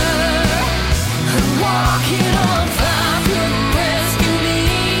 I'm walking on fire, come rescue me.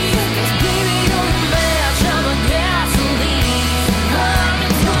 'Cause baby you're the match, I'm a gasoline. I'm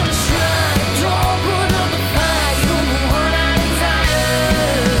in front of strike, don't put up a fight. You're the one I desire.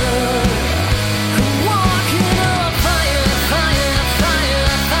 I'm walking up fire, fire, fire,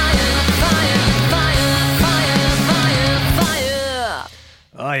 fire, fire, fire, fire, fire, fire.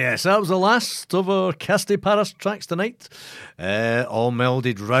 Ah, yes, that was the last of our Kirsty Paris tracks tonight. All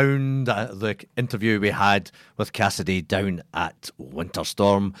melded round the interview we had with Cassidy down at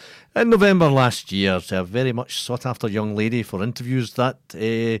Winterstorm in November last year. She's a very much sought after young lady for interviews that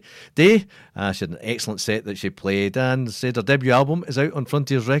day. She had an excellent set that she played and said her debut album is out on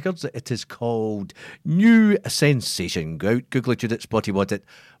Frontiers Records. It is called New Sensation. Go out, Google it, Spotty What It,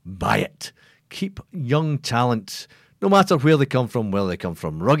 buy it. Keep young talent, no matter where they come from,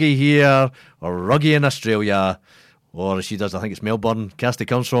 Ruggy here or Ruggy in Australia, or as she does, I think it's Melbourne, Kirsty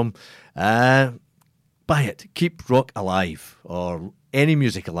comes from. Buy it. Keep rock alive, or any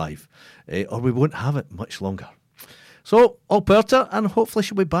music alive, or we won't have it much longer. So, all Perter, and hopefully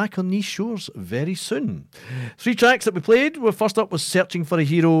she'll be back on these shores very soon. 3 tracks that we played. Well, first up was Searching for a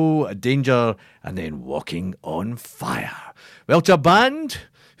Hero, Danger, and then Walking on Fire. Well, to a band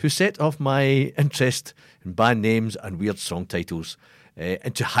who set off my interest in band names and weird song titles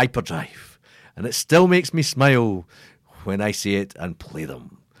into hyperdrive. And it still makes me smile when I say it and play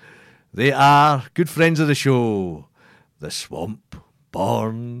them. They are good friends of the show, the Swamp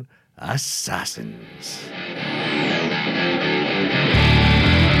Born Assassins.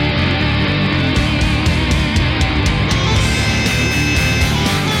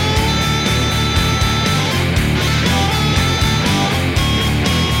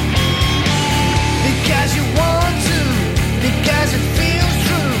 Because you want to, because it feels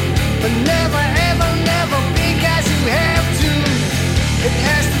true, but never, ever, never because you have to. It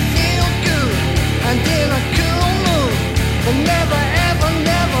has to feel good and in a cool mood, but never, ever,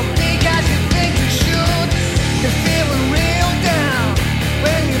 never because you think you should. You're feeling real down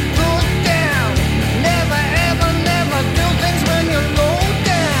when you put down. Never, ever, never do things when you're low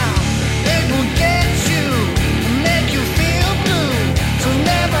down. It will get you, make you feel blue. So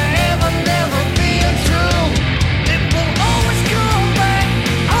never, ever, never be untrue. It will always come back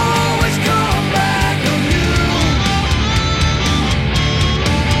on you.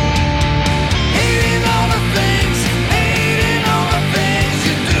 Hating all the things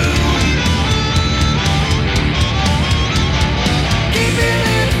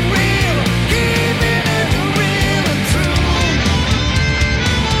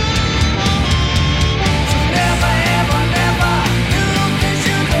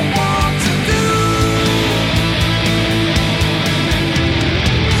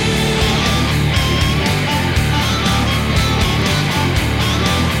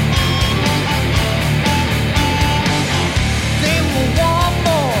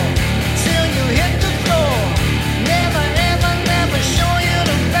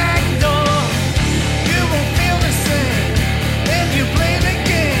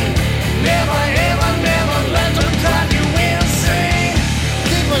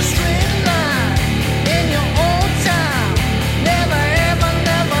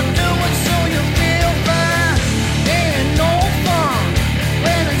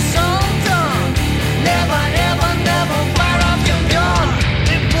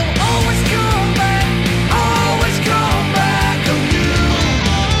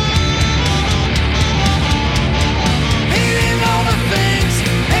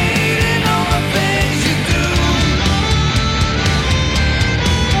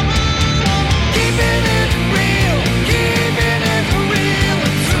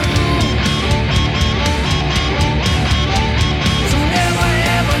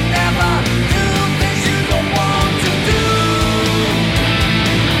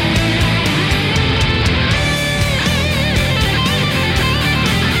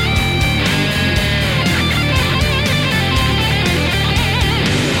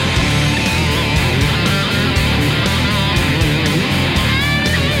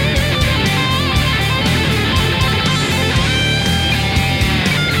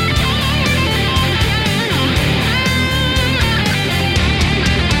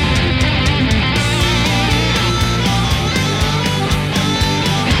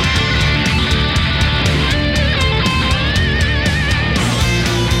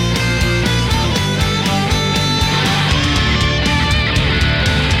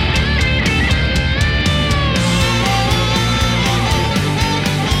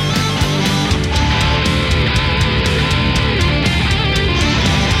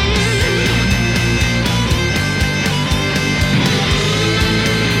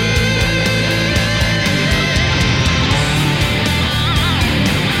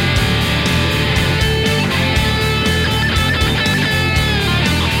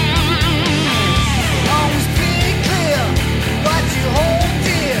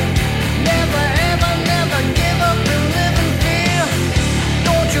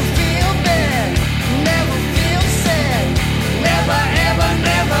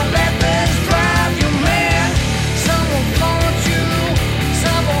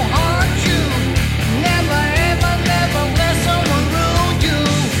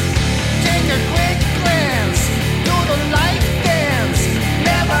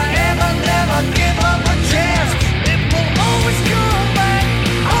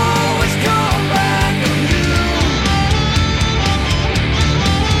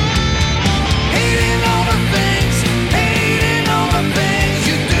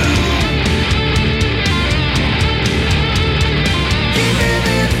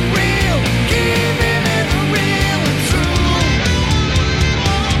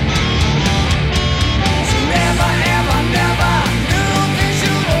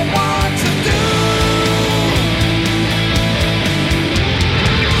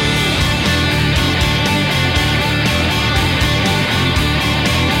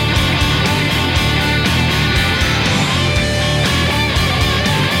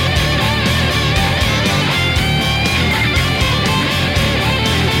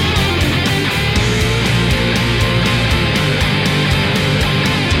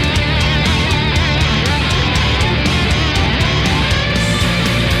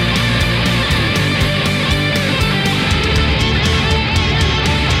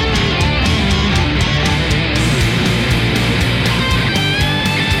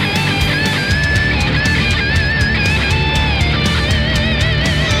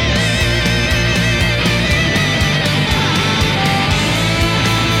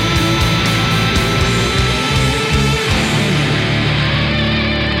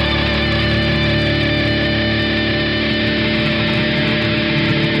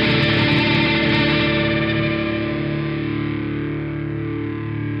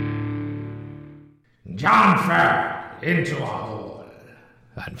gone far into a hole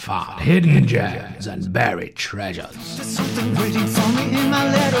and found hidden gems and buried treasures. There's something waiting for me in my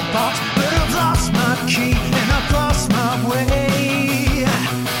letterbox, but I've lost my key and I've lost my way.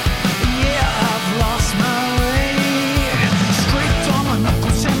 Yeah, I've lost my way. Scraped on my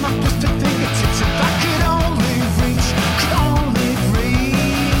knuckles and my twisted fingertips. If I could only reach, could only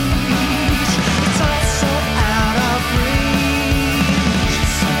reach. It's all so out of reach.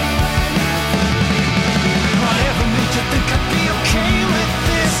 Whatever made you think I'd be okay with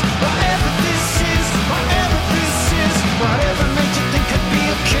this? Whatever this is, whatever this is, whatever made you think I'd be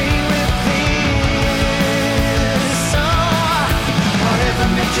okay with this? Oh, whatever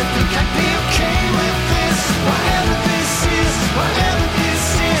made you think I'd be okay with this? Whatever this is, whatever this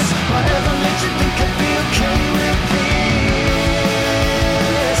is, whatever made you think I'd be okay with this?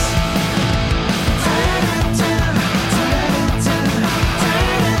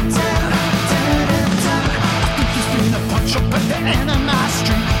 Been a punch up at the end of my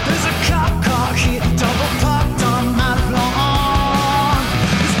street. There's a cop car here, double parked on my lawn.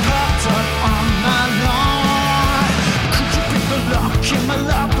 It's parked up on my lawn. Could you pick the lock in my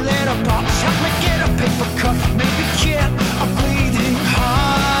love letterbox? Help me get a paper cut, maybe get a bleeding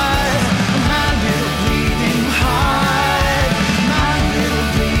heart. My little bleeding heart. My little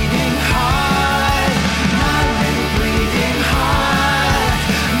bleeding heart. My little bleeding heart.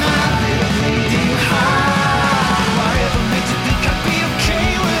 My little bleeding heart. Whatever made you think I'd be okay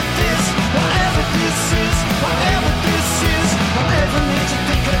with this? Whatever this is, whatever this is, whatever made you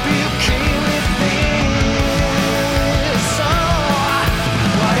think I'd be okay with this? Oh,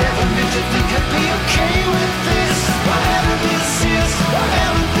 whatever made you think I'd be okay with this? Whatever this is,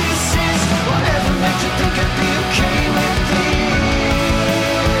 whatever this is, whatever made you think I'd be okay with this?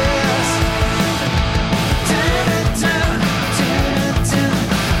 Da-da-da, da-da-da,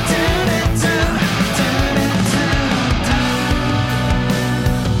 da-da-da,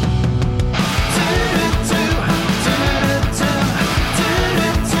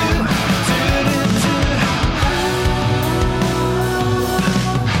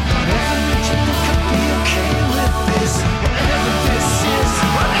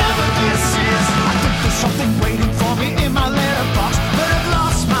 something waiting for me in my letterbox, but I've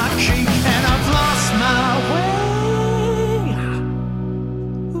lost my key and I've lost my way.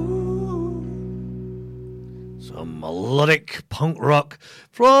 Some melodic punk rock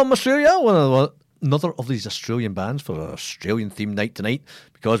from Australia. Another of these Australian bands for our Australian themed night tonight,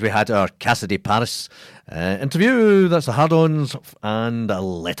 because we had our Cassidy Paris interview. That's the Hard-Ons and a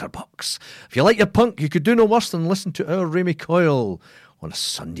Letterbox. If you like your punk, you could do no worse than listen to our Ramey Coyle on a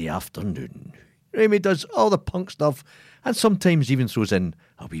Sunday afternoon. Ramey does all the punk stuff and sometimes even throws in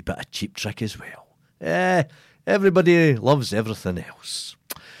a wee bit of Cheap Trick as well. Everybody loves everything else.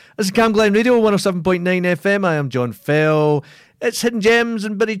 This is Cam Glen Radio 107.9 FM. I am John Fell. It's Hidden Gems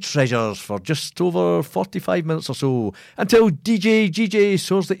and Buried Treasures for just over 45 minutes or so, until DJ GJ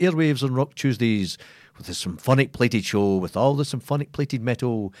soars the airwaves on Rock Tuesdays with a symphonic plated show with all the symphonic plated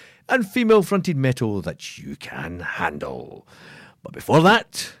metal and female fronted metal that you can handle. But before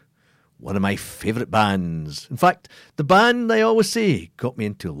that, one of my favourite bands. In fact, the band I always say got me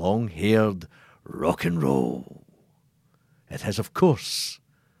into long-haired rock and roll. It is, of course,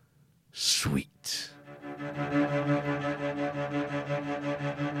 Sweet.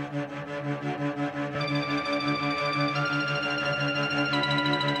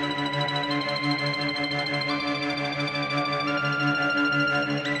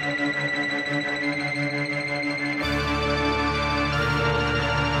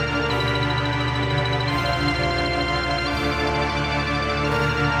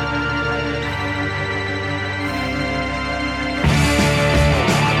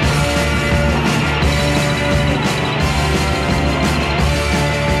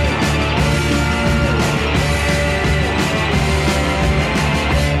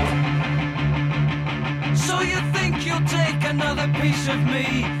 Another piece of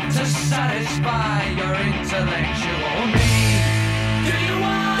me to satisfy your intellectual need. Do you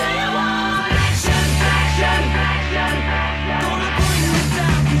want action, action, action? Gonna bring me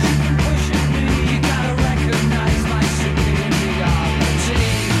down 'cause you can push at me. You gotta recognize my superiority.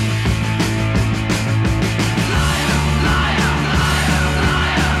 Liar, liar, liar,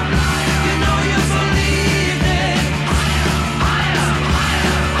 liar, liar. You know you believe it. Higher, higher,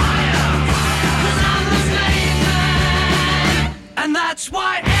 higher, higher. 'Cause I'm the main man. And that's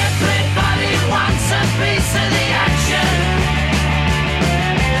why everybody wants a piece of the action.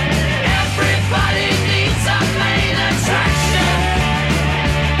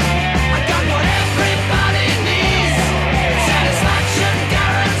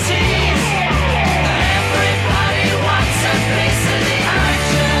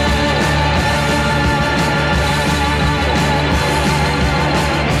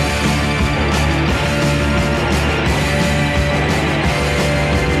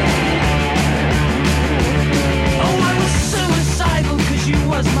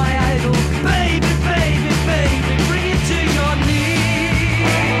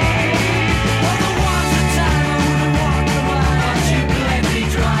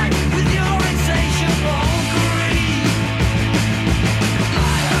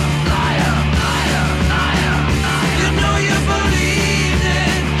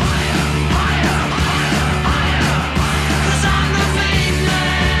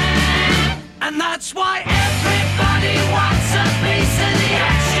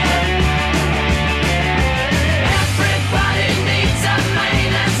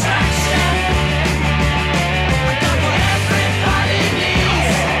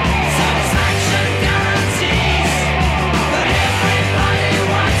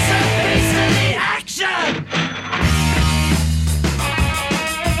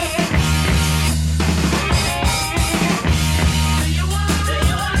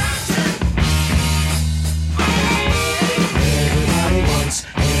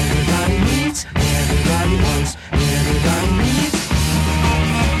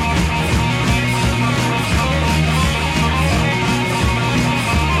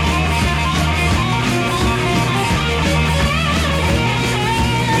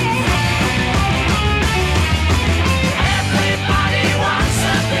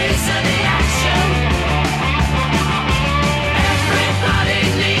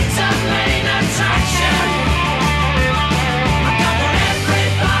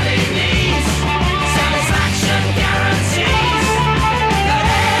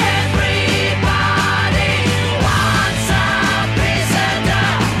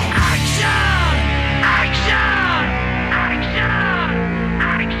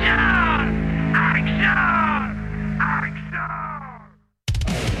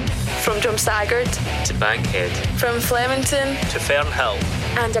 From Drumstagard to Bankhead from Flemington to Fernhill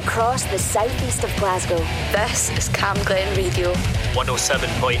and across the southeast of Glasgow. This is Cam Glen Radio.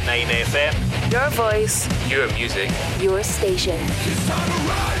 107.9 FM. Your voice. Your music. Your station. It's time to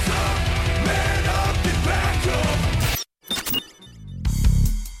rise up, man up, get back up.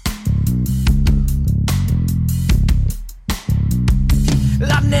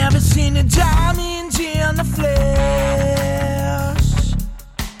 I've never seen a diamond in the flesh.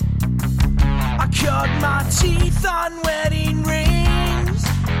 I cut my teeth on wedding rings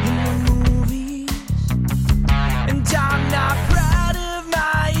in the movies, and I'm not proud of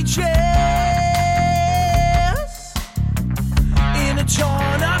my dress. In a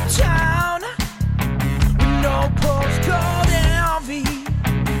torn up town with no postcode envy,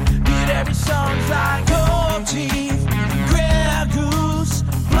 but every song's like gold teeth, grey goose,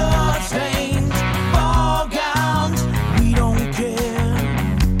 blood stains, ball gowns. We don't care.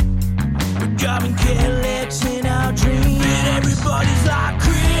 We're grabbing Cadillacs in our dreams, and everybody's like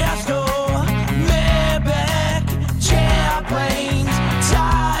Crystal, Maybach, jet planes,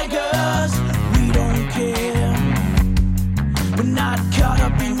 tigers. We don't care. We're not caught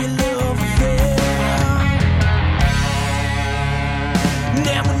up in your love affair.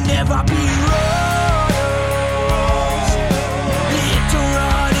 Never, never be royals. It don't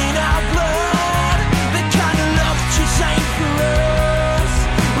run in our blood. The kind of love that you sang for us.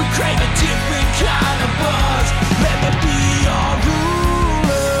 We crave a different kind of buzz. Let me be your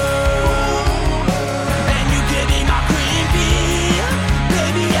ruler, and you give me my queen bee.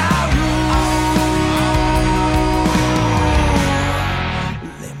 Baby, I rule.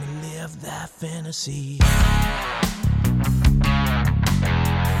 Let me live that fantasy.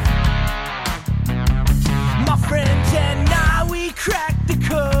 My friends and I, we cracked the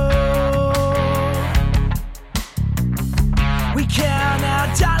code. We count our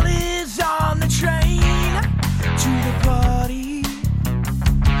dollars on the train to the party,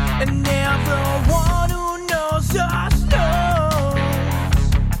 and everyone who knows us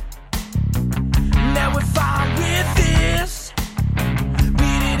knows. Now we're fine with this.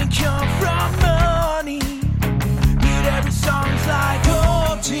 We didn't come from money, but every song's like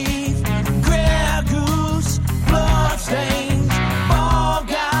gold teeth, grey goose, blood stains, ball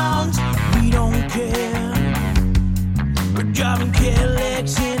gowns. We don't care. We're driving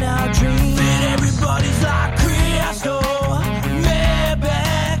Cadillacs in our dreams, and everybody's like Crystal,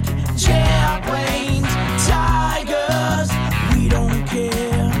 Maybach, jet planes, tigers. We don't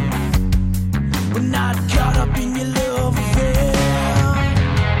care. We're not caught up in your love affair.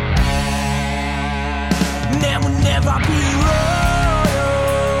 Never, never be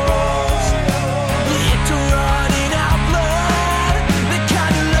royals. It don't run in our blood. The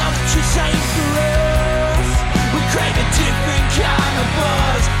kind of love that you sang for us. We crave a different kind of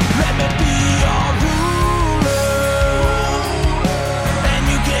buzz. Let me be your ruler, and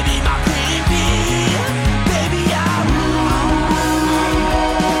you give me my queen bee. Baby, I rule.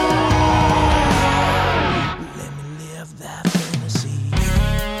 Let me live that fantasy.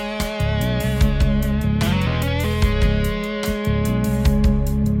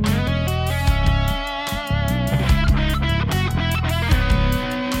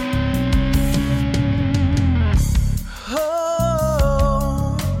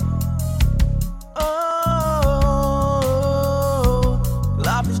 Oh,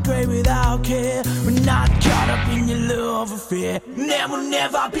 life is great without care. We're not caught up in your love affair. Never,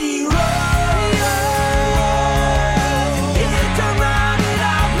 never be royal. It don't run in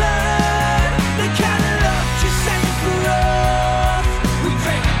our blood. The kind of love you sang for us. We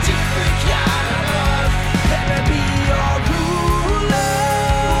crave a different kind of love. Let me be your ruler,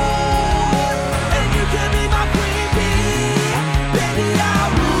 and you give me my queen bee. Baby, I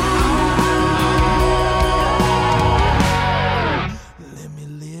rule. Let me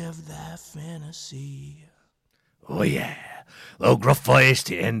live that fantasy. Oh yeah, little gruff voice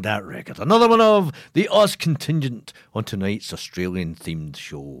to end that record. Another one of the Oz contingent on tonight's Australian themed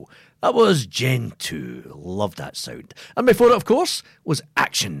show. That was Gen 2. Love that sound. And before it, of course, was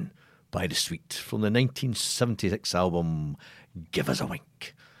Action by The Sweet from the 1976 album Give Us a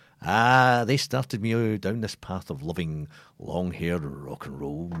Wink. They started me down this path of loving long-haired rock and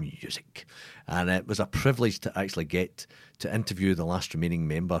roll music. And it was a privilege to actually get to interview the last remaining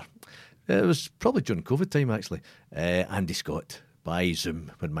member. It was probably during COVID time, actually. Andy Scott by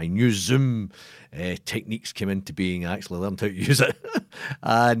Zoom. When my new Zoom techniques came into being, I actually learned how to use it.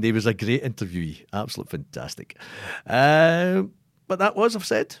 And he was a great interviewee. Absolutely fantastic. But that was, I've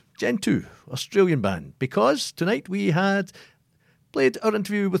said, Gen 2, Australian band. Because tonight we had played our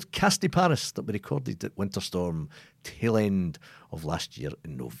interview with Cassidy Paris that we recorded at Winterstorm tail end of last year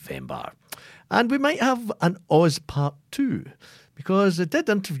in November. And we might have an Oz Part 2, because I did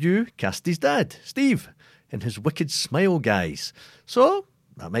interview Cassidy's dad, Steve, in his Wicked Smile Guys. So,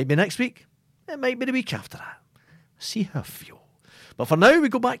 that might be next week. It might be the week after that. See how I feel. But for now, we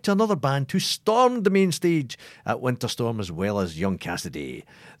go back to another band who stormed the main stage at Winter Storm as well as young Cassidy.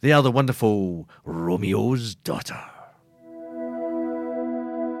 They are the wonderful Romeo's Daughter.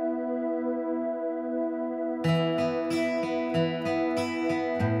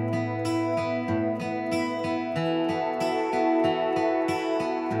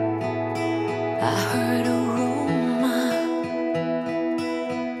 I heard a rumor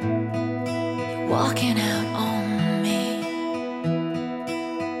you're walking out on me.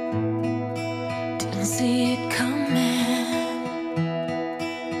 Didn't see it coming.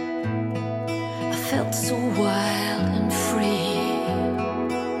 I felt so wild and free.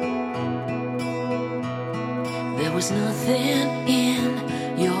 There was nothing in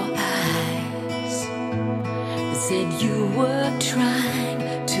your eyes that said you were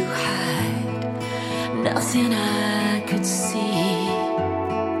trying to hide. Nothing I could see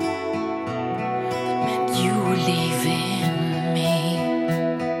that meant you were leaving me.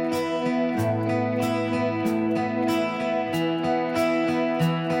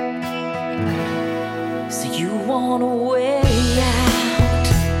 So you want a way out.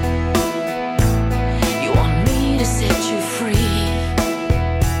 You want me to set you free.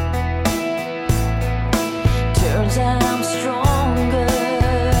 Turns out I'm stronger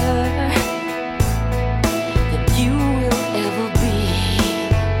than you will ever be.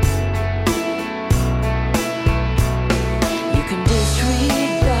 You can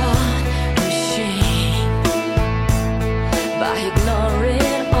disregard the shame by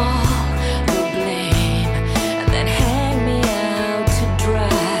ignoring all the blame, and then hang me out to dry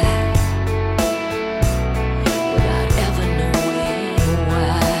without ever knowing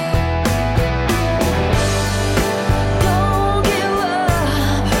why. Don't give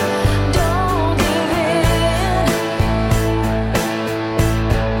up, don't give in.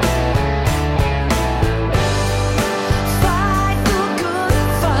 Fight the good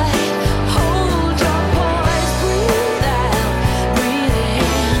fight, hold your poise, breathe out, breathe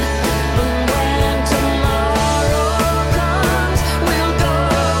in. But when tomorrow comes, we'll go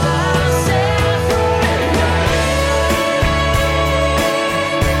our separate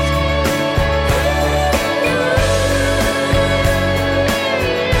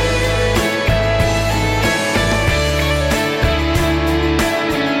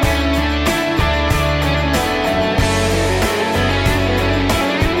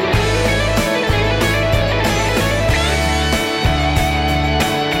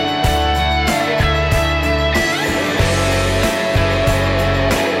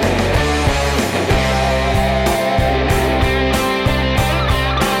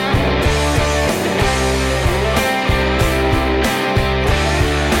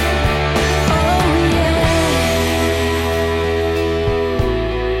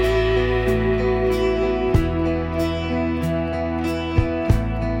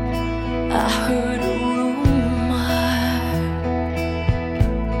I heard a rumor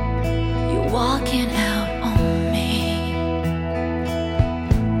you're walking out on me.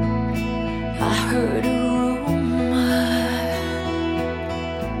 I heard a rumor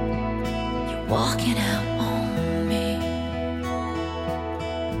you're walking out on me.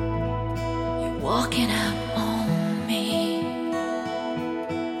 You're walking out on me.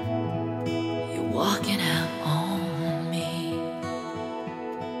 You're walking out on me.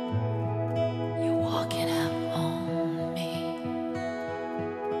 You're walking out on me.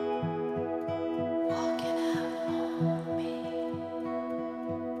 Walking out on me.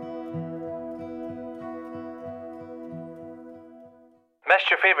 Missed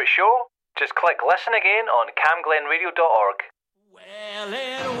your favourite show? Just click listen again on camglenradio.org. Well,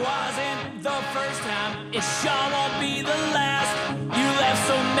 it wasn't the first time, it sure won't be the last. You left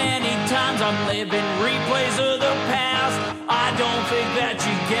so many times, I'm living replays of the past. I don't think that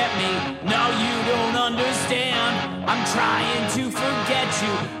you get me, no you don't understand. I'm trying to forget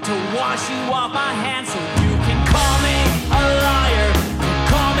you, to wash you off my hands, so you can call me a liar,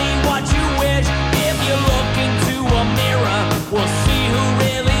 call me what you wish. If you look into a mirror, we'll see who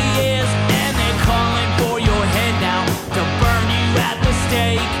really is. And they're calling for your head now, to burn you at the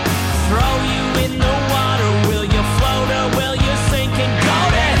stake, throw you in the water. Will you float or will you sink and go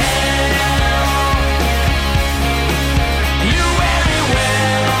to hell? You very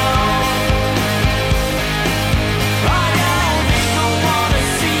well. I don't even wanna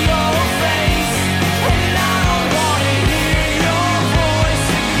see your face, and I don't wanna hear your voice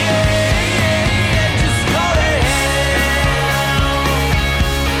again. Just go to hell.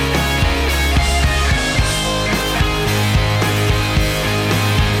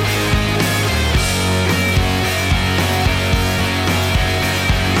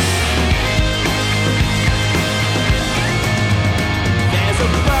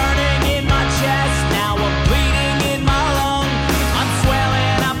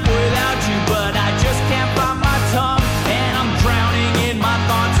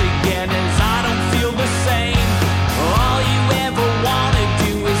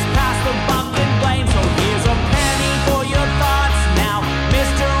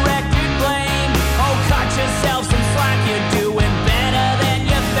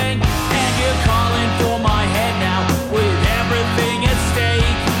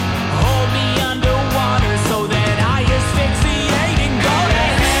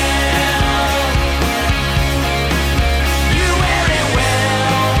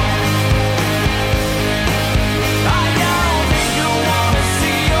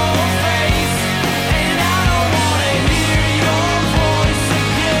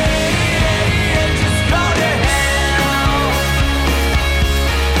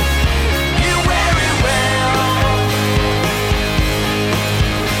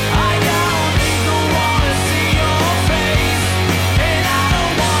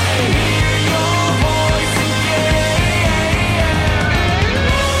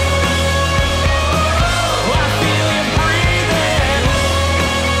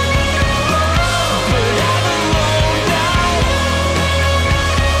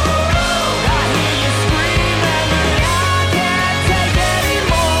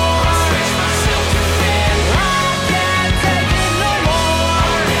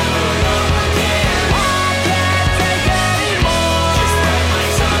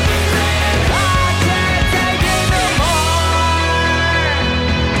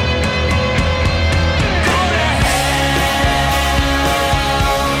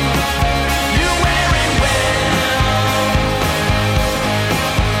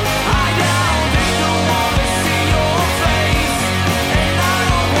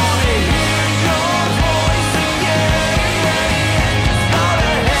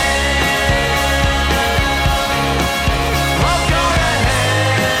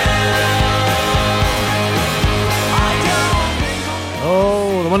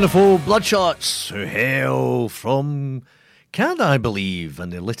 wonderful Bloodshots, who hail from Canada, I believe,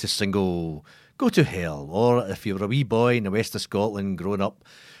 and their latest single, Go to Hell. Or if you were a wee boy in the west of Scotland growing up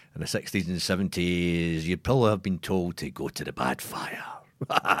in the 60s and 70s, you'd probably have been told to go to the bad fire.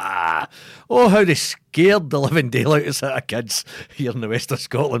 Oh, how they scared the living daylights out of kids here in the west of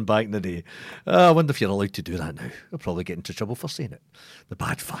Scotland back in the day. I wonder if you're allowed to do that now. You'll probably get into trouble for saying it. The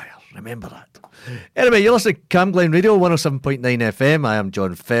bad fire, remember that. Anyway, you're listening to Cam Glen Radio 107.9 FM. I am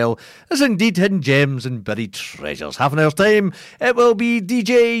John Fell. This is indeed Hidden Gems and Buried Treasures. Half an hour's time, it will be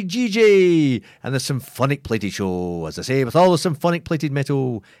DJ GJ and the Symphonic Plated Show, as I say, with all the symphonic plated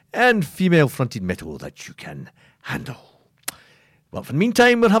metal and female fronted metal that you can handle. But for the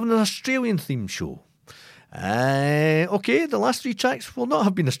meantime, we're having an Australian themed show. Okay, the last three tracks will not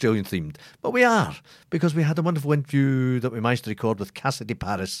have been Australian themed, but we are, because we had a wonderful interview that we managed to record with Cassidy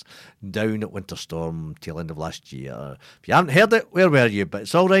Paris down at Winterstorm tail end of last year. If you haven't heard it, where were you? But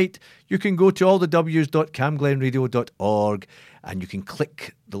it's all right. You can go to allthews.camglenradio.org and you can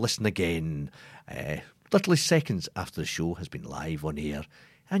click the listen again, literally seconds after the show has been live on air,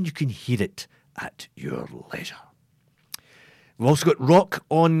 and you can hear it at your leisure. We've also got rock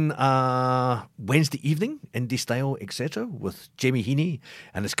on Wednesday evening, indie style, etc., with Jamie Heaney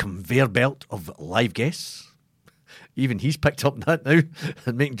and his conveyor belt of live guests. Even he's picked up that now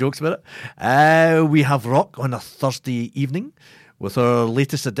and making jokes about it. We have rock on a Thursday evening with our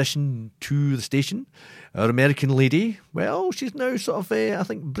latest addition to the station, our American lady. Well, she's now sort of, I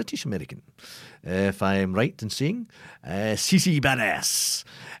think, British-American, if I'm right in saying. Cici Badass.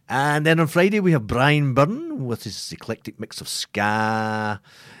 And then on Friday we have Brian Byrne with his eclectic mix of ska,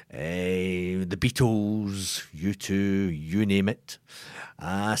 the Beatles, U2, you name it.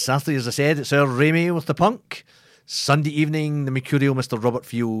 Saturday, as I said, it's our Raimi with the punk. Sunday evening, the mercurial Mr. Robert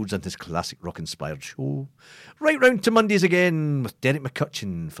Fields and his classic rock-inspired show. Right round to Mondays again with Derek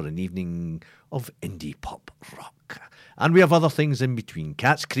McCutcheon for an evening of indie pop rock. And we have other things in between.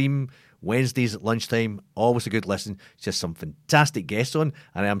 Cat's Cream, Wednesdays at lunchtime, always a good listen. She has some fantastic guests on,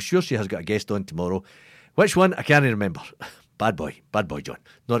 and I'm sure she has got a guest on tomorrow. Which one? I can't remember. Bad boy John,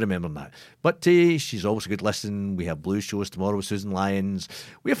 not remembering that. But she's always a good listen. We have blues shows tomorrow with Susan Lyons.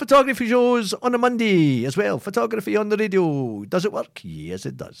 We have photography shows on a Monday as well. Photography on the radio. Does it work? Yes,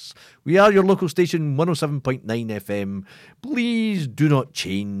 it does. We are your local station, 107.9 FM. Please do not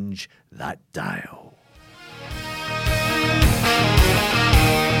change that dial.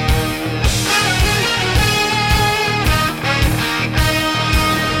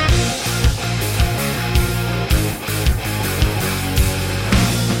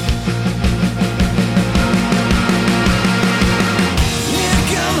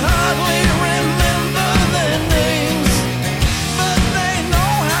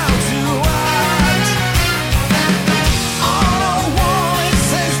 All the wall it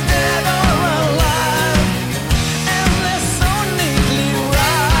says dead or alive.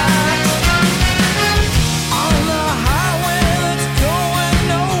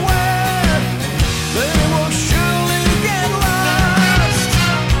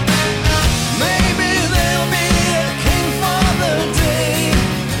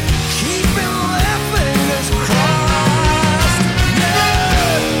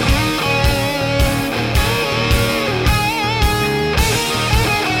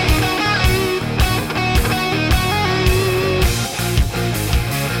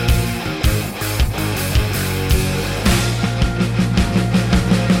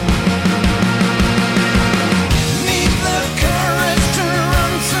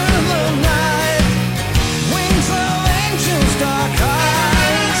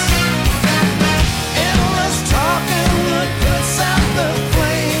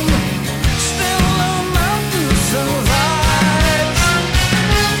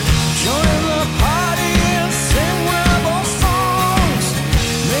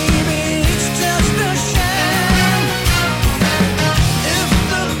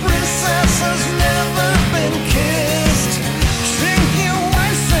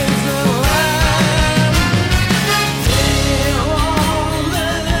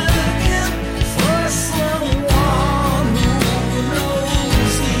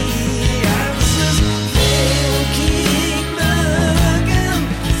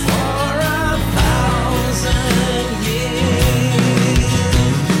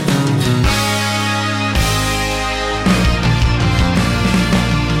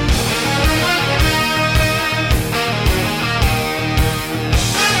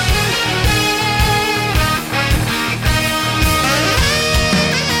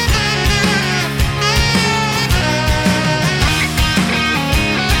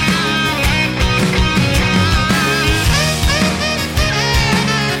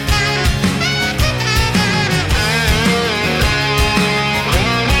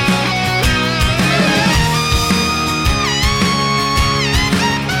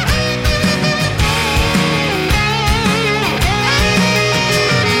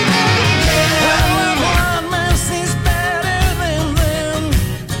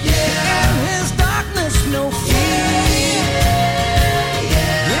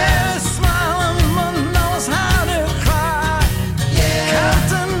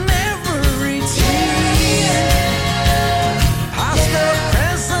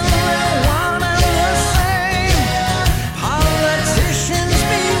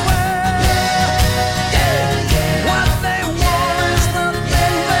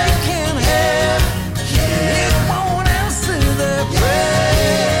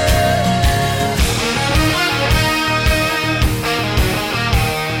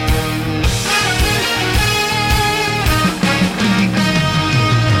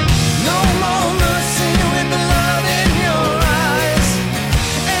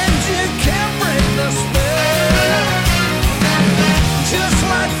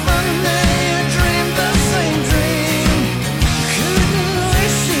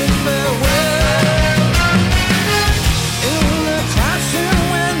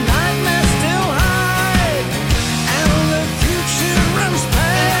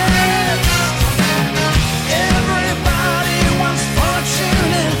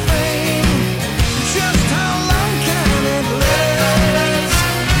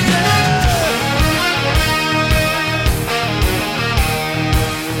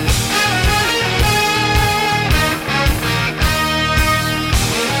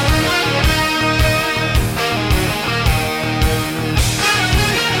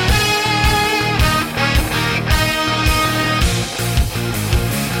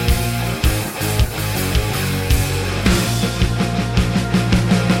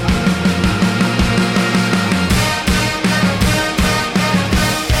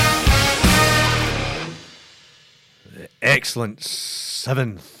 excellent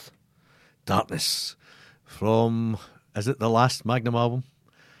Seventh Darkness from, is it the last Magnum album?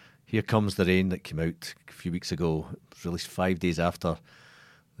 Here Comes the Rain, that came out a few weeks ago. It was released 5 days after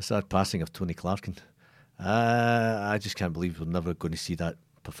the sad passing of Tony Clarkin. I just can't believe we're never going to see that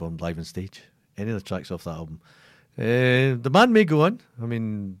performed live on stage. Any of the tracks off that album. The band may go on. I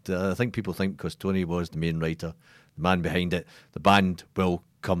mean, I think people think because Tony was the main writer, the man behind it, the band will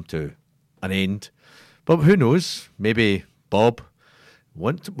come to an end. But who knows? Maybe Bob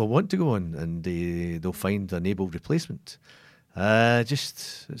will want to go on, and they'll find an able replacement. I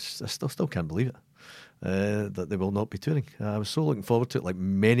still can't believe it that they will not be touring. I was so looking forward to it, like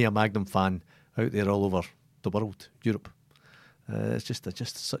many a Magnum fan out there all over the world, Europe. It's just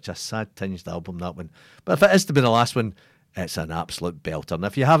such a sad tinged album, that one. But if it is to be the last one, it's an absolute belter. And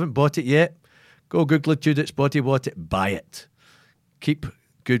if you haven't bought it yet, go Google it, Judith's Body What It, buy it. Keep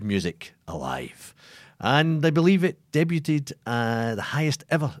good music alive. And I believe it debuted the highest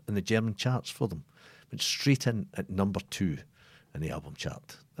ever in the German charts for them. Went straight in at number 2 in the album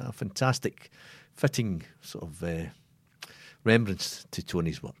chart. A fantastic, fitting sort of remembrance to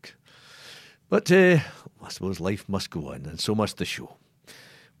Tony's work. But I suppose life must go on, and so must the show.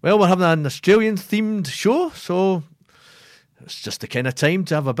 Well, we're having an Australian-themed show, so it's just the kind of time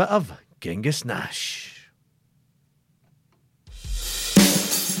to have a bit of Genghis Nash.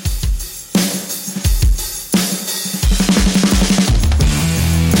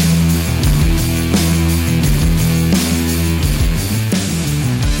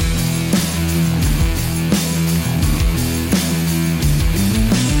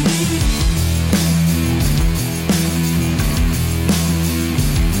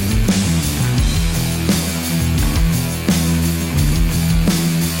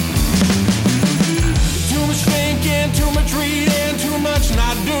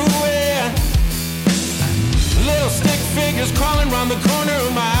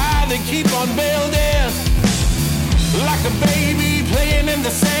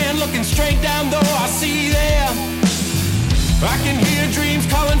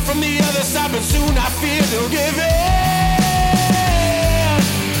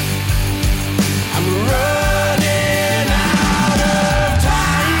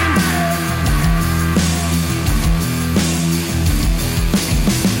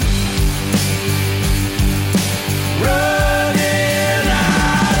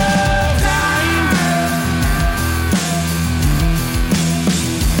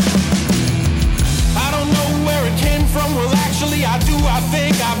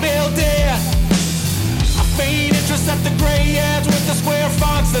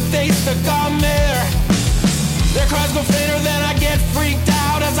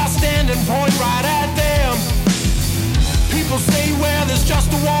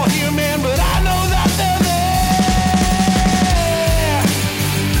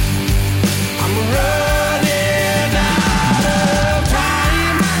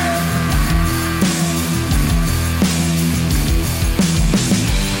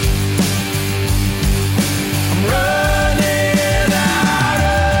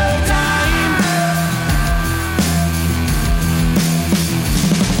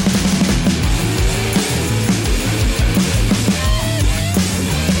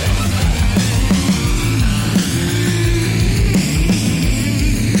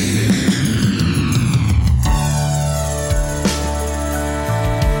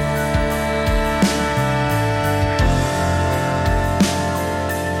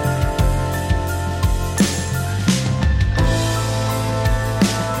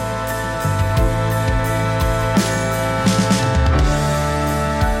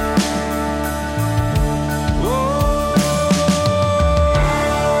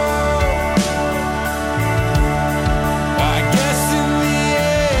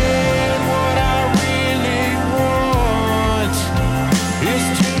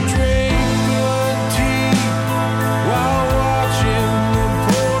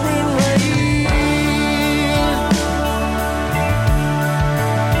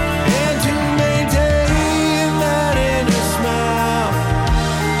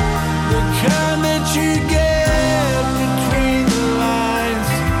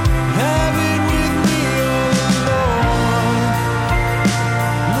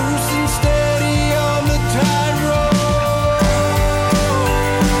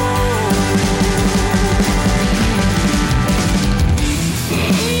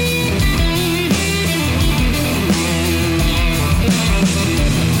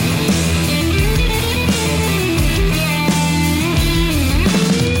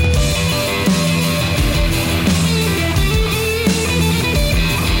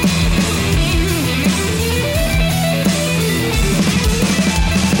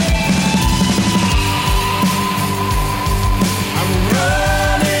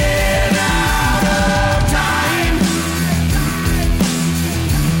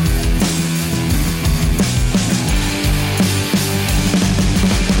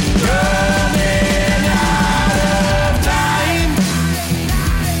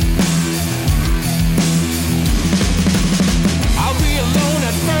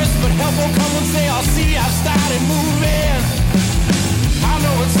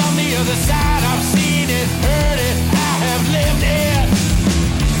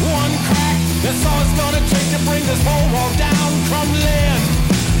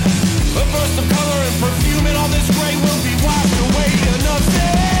 all this gray will be washed away. Enough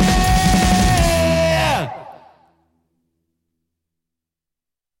said.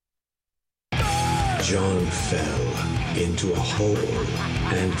 John fell into a hole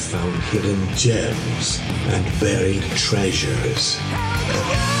and found hidden gems and buried treasures.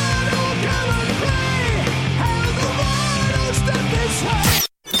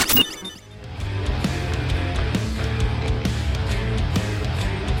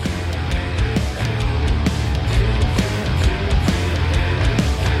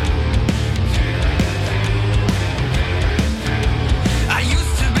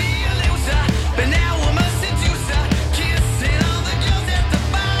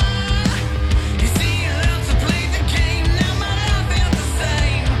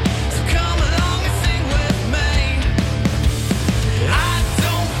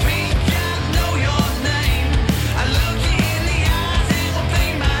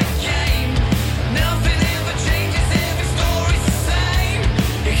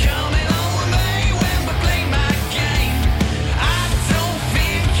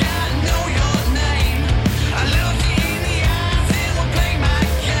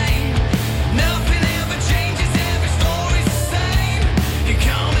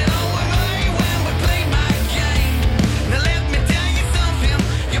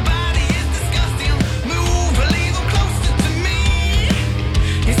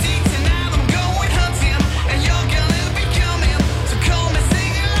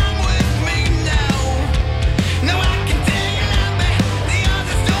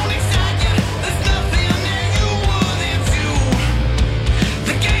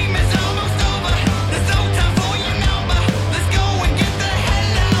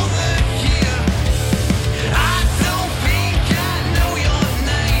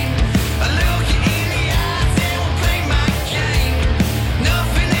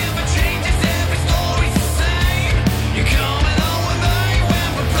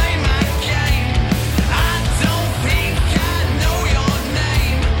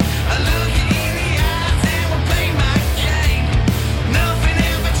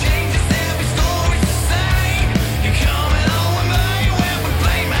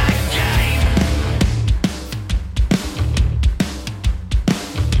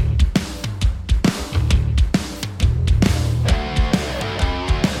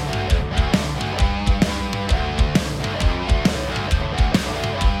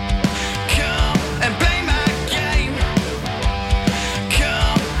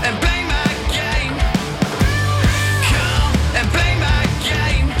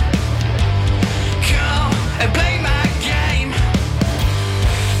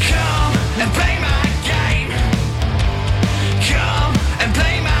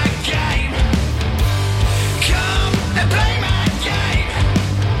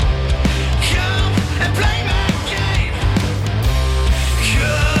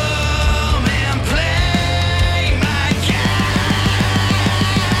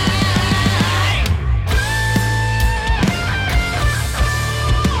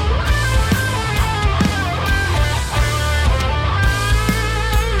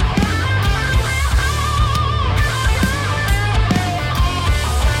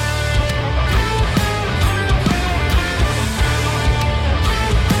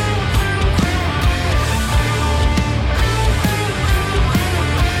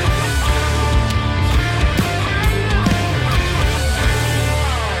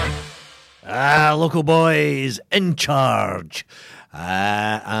 Local boys in charge.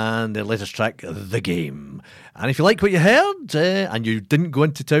 And their latest track, The Game. And if you like what you heard, and you didn't go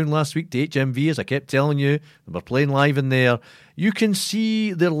into town last week to HMV, as I kept telling you, they were playing live in there, you can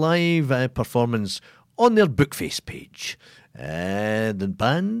see their live performance on their Bookface page. The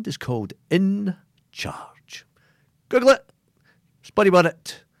band is called In Charge. Google it, spuddy about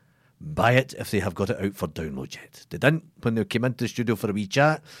it, buy it if they have got it out for download yet. They didn't when they came into the studio for a wee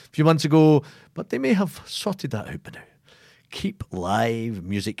chat a few months ago, but they may have sorted that out by now. Keep live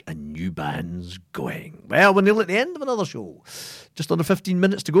music and new bands going. Well, we're nearly at the end of another show. Just under 15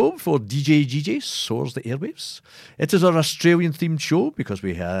 minutes to go before DJ GJ soars the airwaves. It is our Australian-themed show because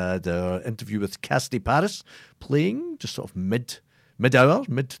we had our interview with Cassidy Paris playing just sort of mid-hour,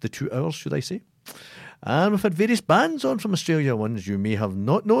 mid to the 2 hours, should I say. And we've had various bands on from Australia, ones you may have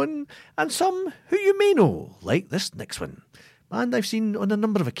not known, and some who you may know, like this next one. Band I've seen on a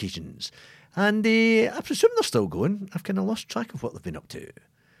number of occasions. And I presume they're still going. I've kind of lost track of what they've been up to.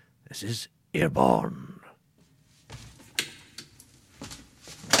 This is Airborne.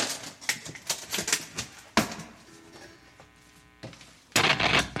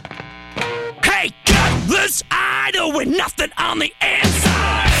 Hey, gutless idol with nothing on the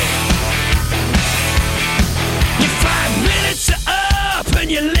inside.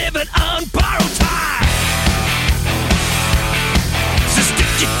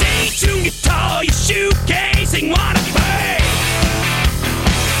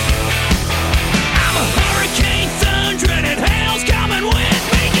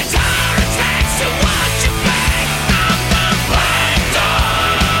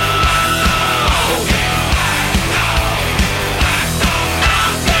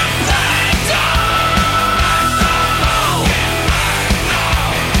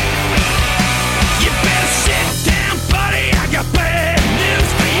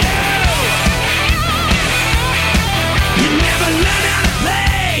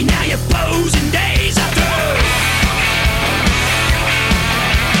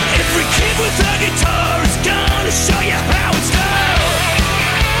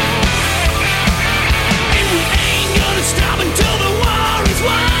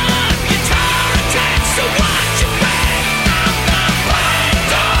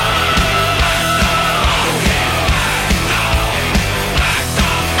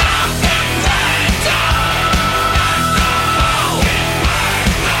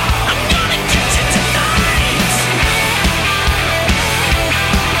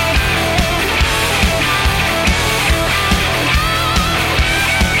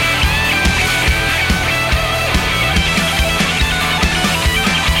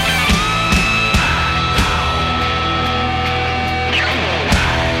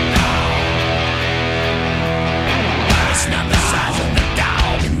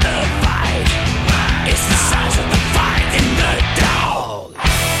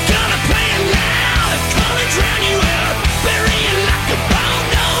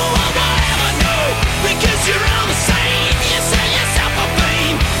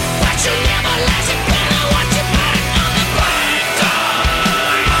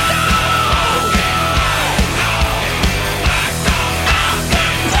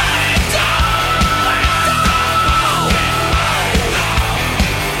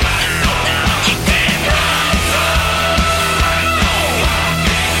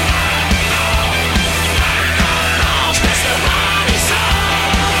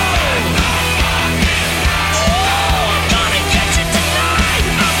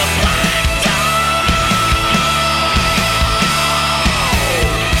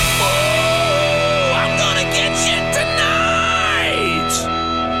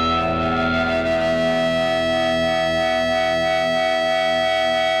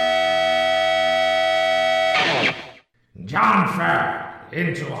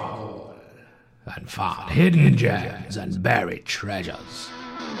 into a hole and found hidden gems and buried treasures.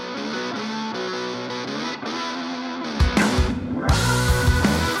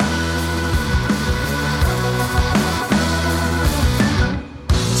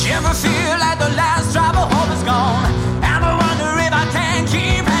 Do you ever feel like the last drop of hope is gone? And I wonder if I can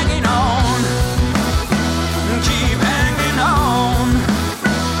keep hanging on. Keep hanging on.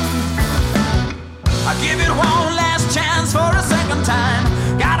 I give it one last chance for a second time.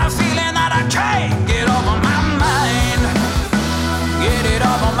 Got a feeling that I can't get over my mind. Get it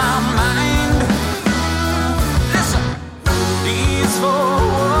over my mind. Listen, these 4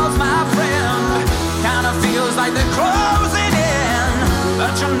 walls, my friend, kinda feels like they're closing in.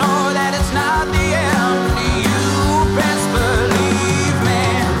 But you know that it's not the end. You best believe me.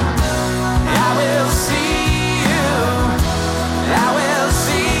 I will see you. I will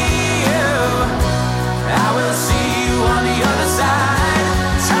see you. I will see you on the other side.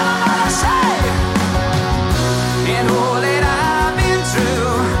 Tell 'em what I say. And all that I've been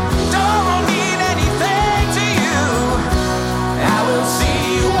through don't mean anything to you. I will see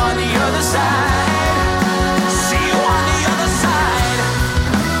you on the other side. See you on the other side.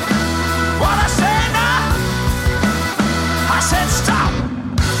 What I say now? I said stop.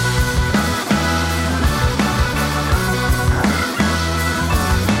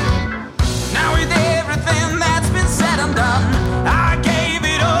 Now with everything that's been said and done, I gave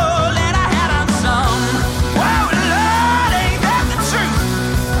it all and I had on some. Well, Lord, ain't that the truth?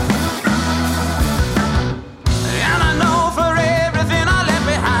 And I know for everything I left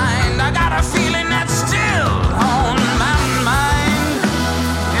behind, I got a feeling that's still on my mind.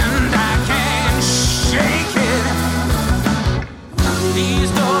 And I can't shake it.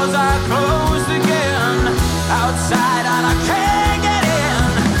 These doors are closed again. Outside and I can't get in.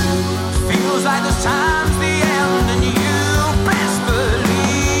 Feels like this time's the end, and you best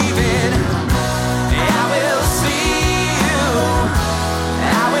believe it. I will see you.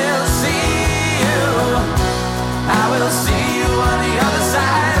 I will see you. I will see you on the other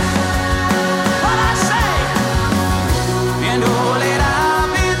side. What I say, and all that I've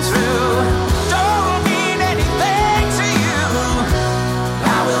been through don't mean anything to you.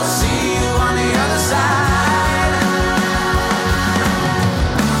 I will see you on the other side.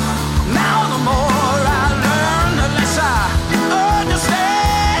 Now the more I learn, the less I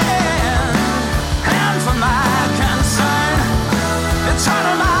understand. And for my concern, it's out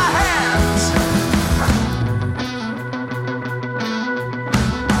of my hands.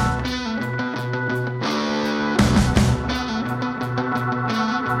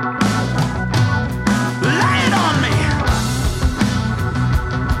 Lay it on me.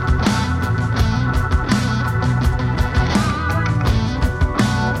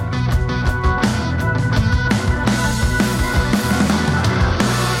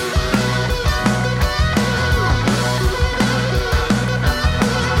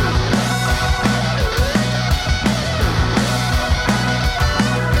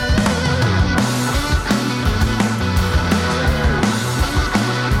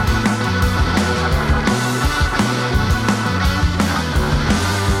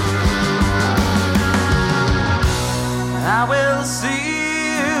 I will see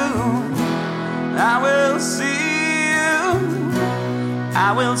you. I will see you.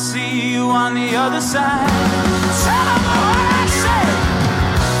 I will see you on the other side. Tell 'em what I say.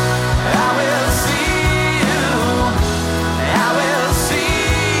 I will see you. I will see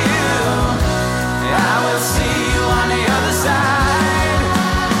you. I will see you on the other side.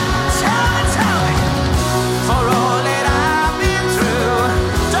 Tell me, for all that I've been through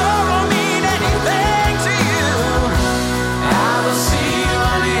don't mean anything to you. I will see you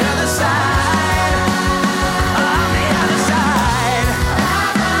on the other side. On the other side.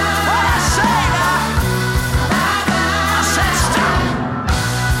 What I say now? I said stop.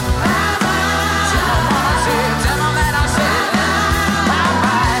 Tell 'em what I said. Tell 'em that I said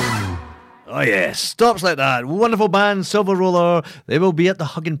bye-bye. Oh yes, stops like that. Wonderful band, Silver Roller. They will be at the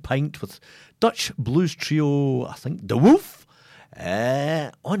Hug and Pint with Dutch blues trio, I think, De Wolf,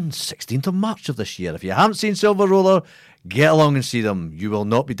 on 16th of March of this year. If you haven't seen Silver Roller, get along and see them. You will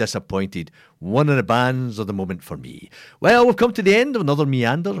not be disappointed. One of the bands of the moment for me. Well, we've come to the end of another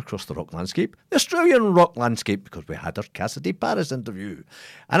meander across the rock landscape, the Australian rock landscape, because we had our Cassidy Paris interview.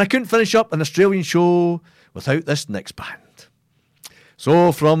 And I couldn't finish up an Australian show without this next band.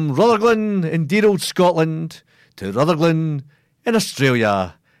 So from Rutherglen in dear old Scotland to Rutherglen in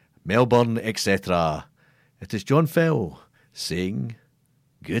Australia, Melbourne, etc., it is John Fell saying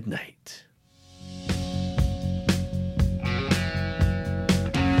good night.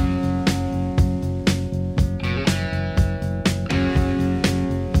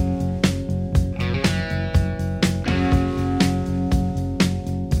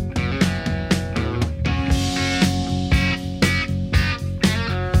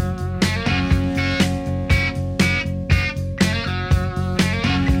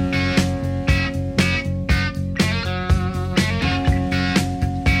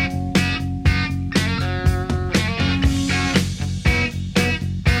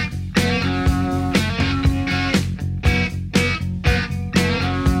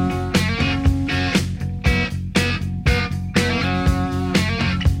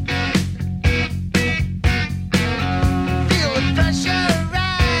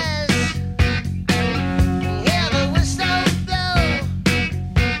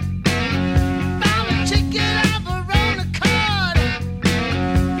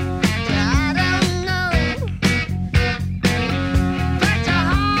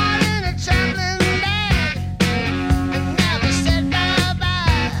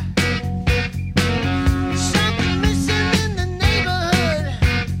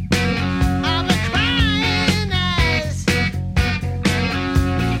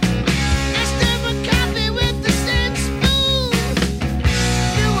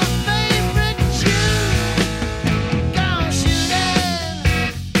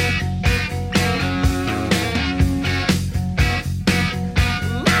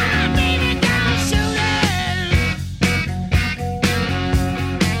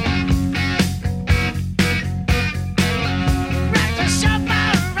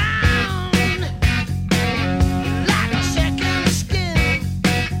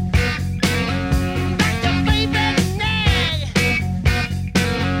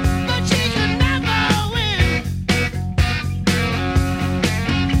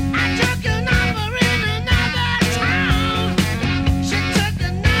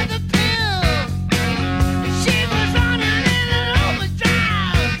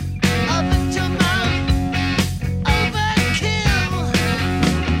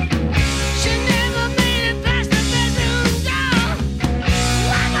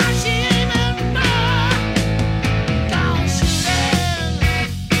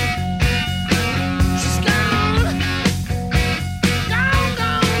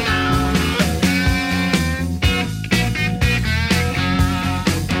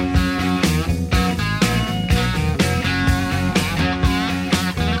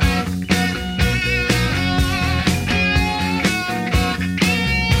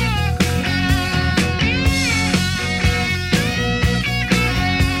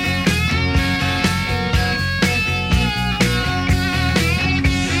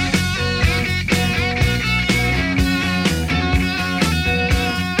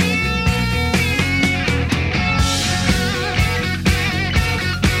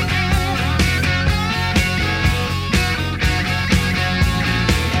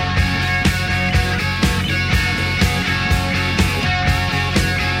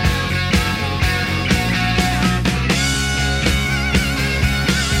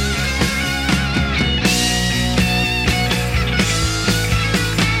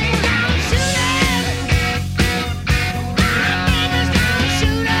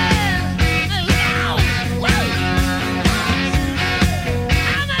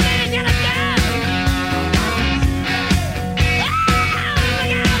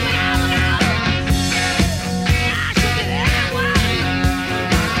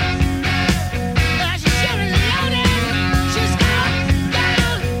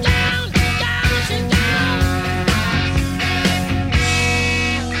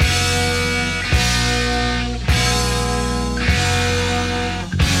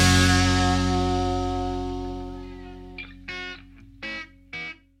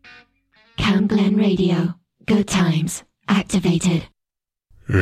 Good times activated.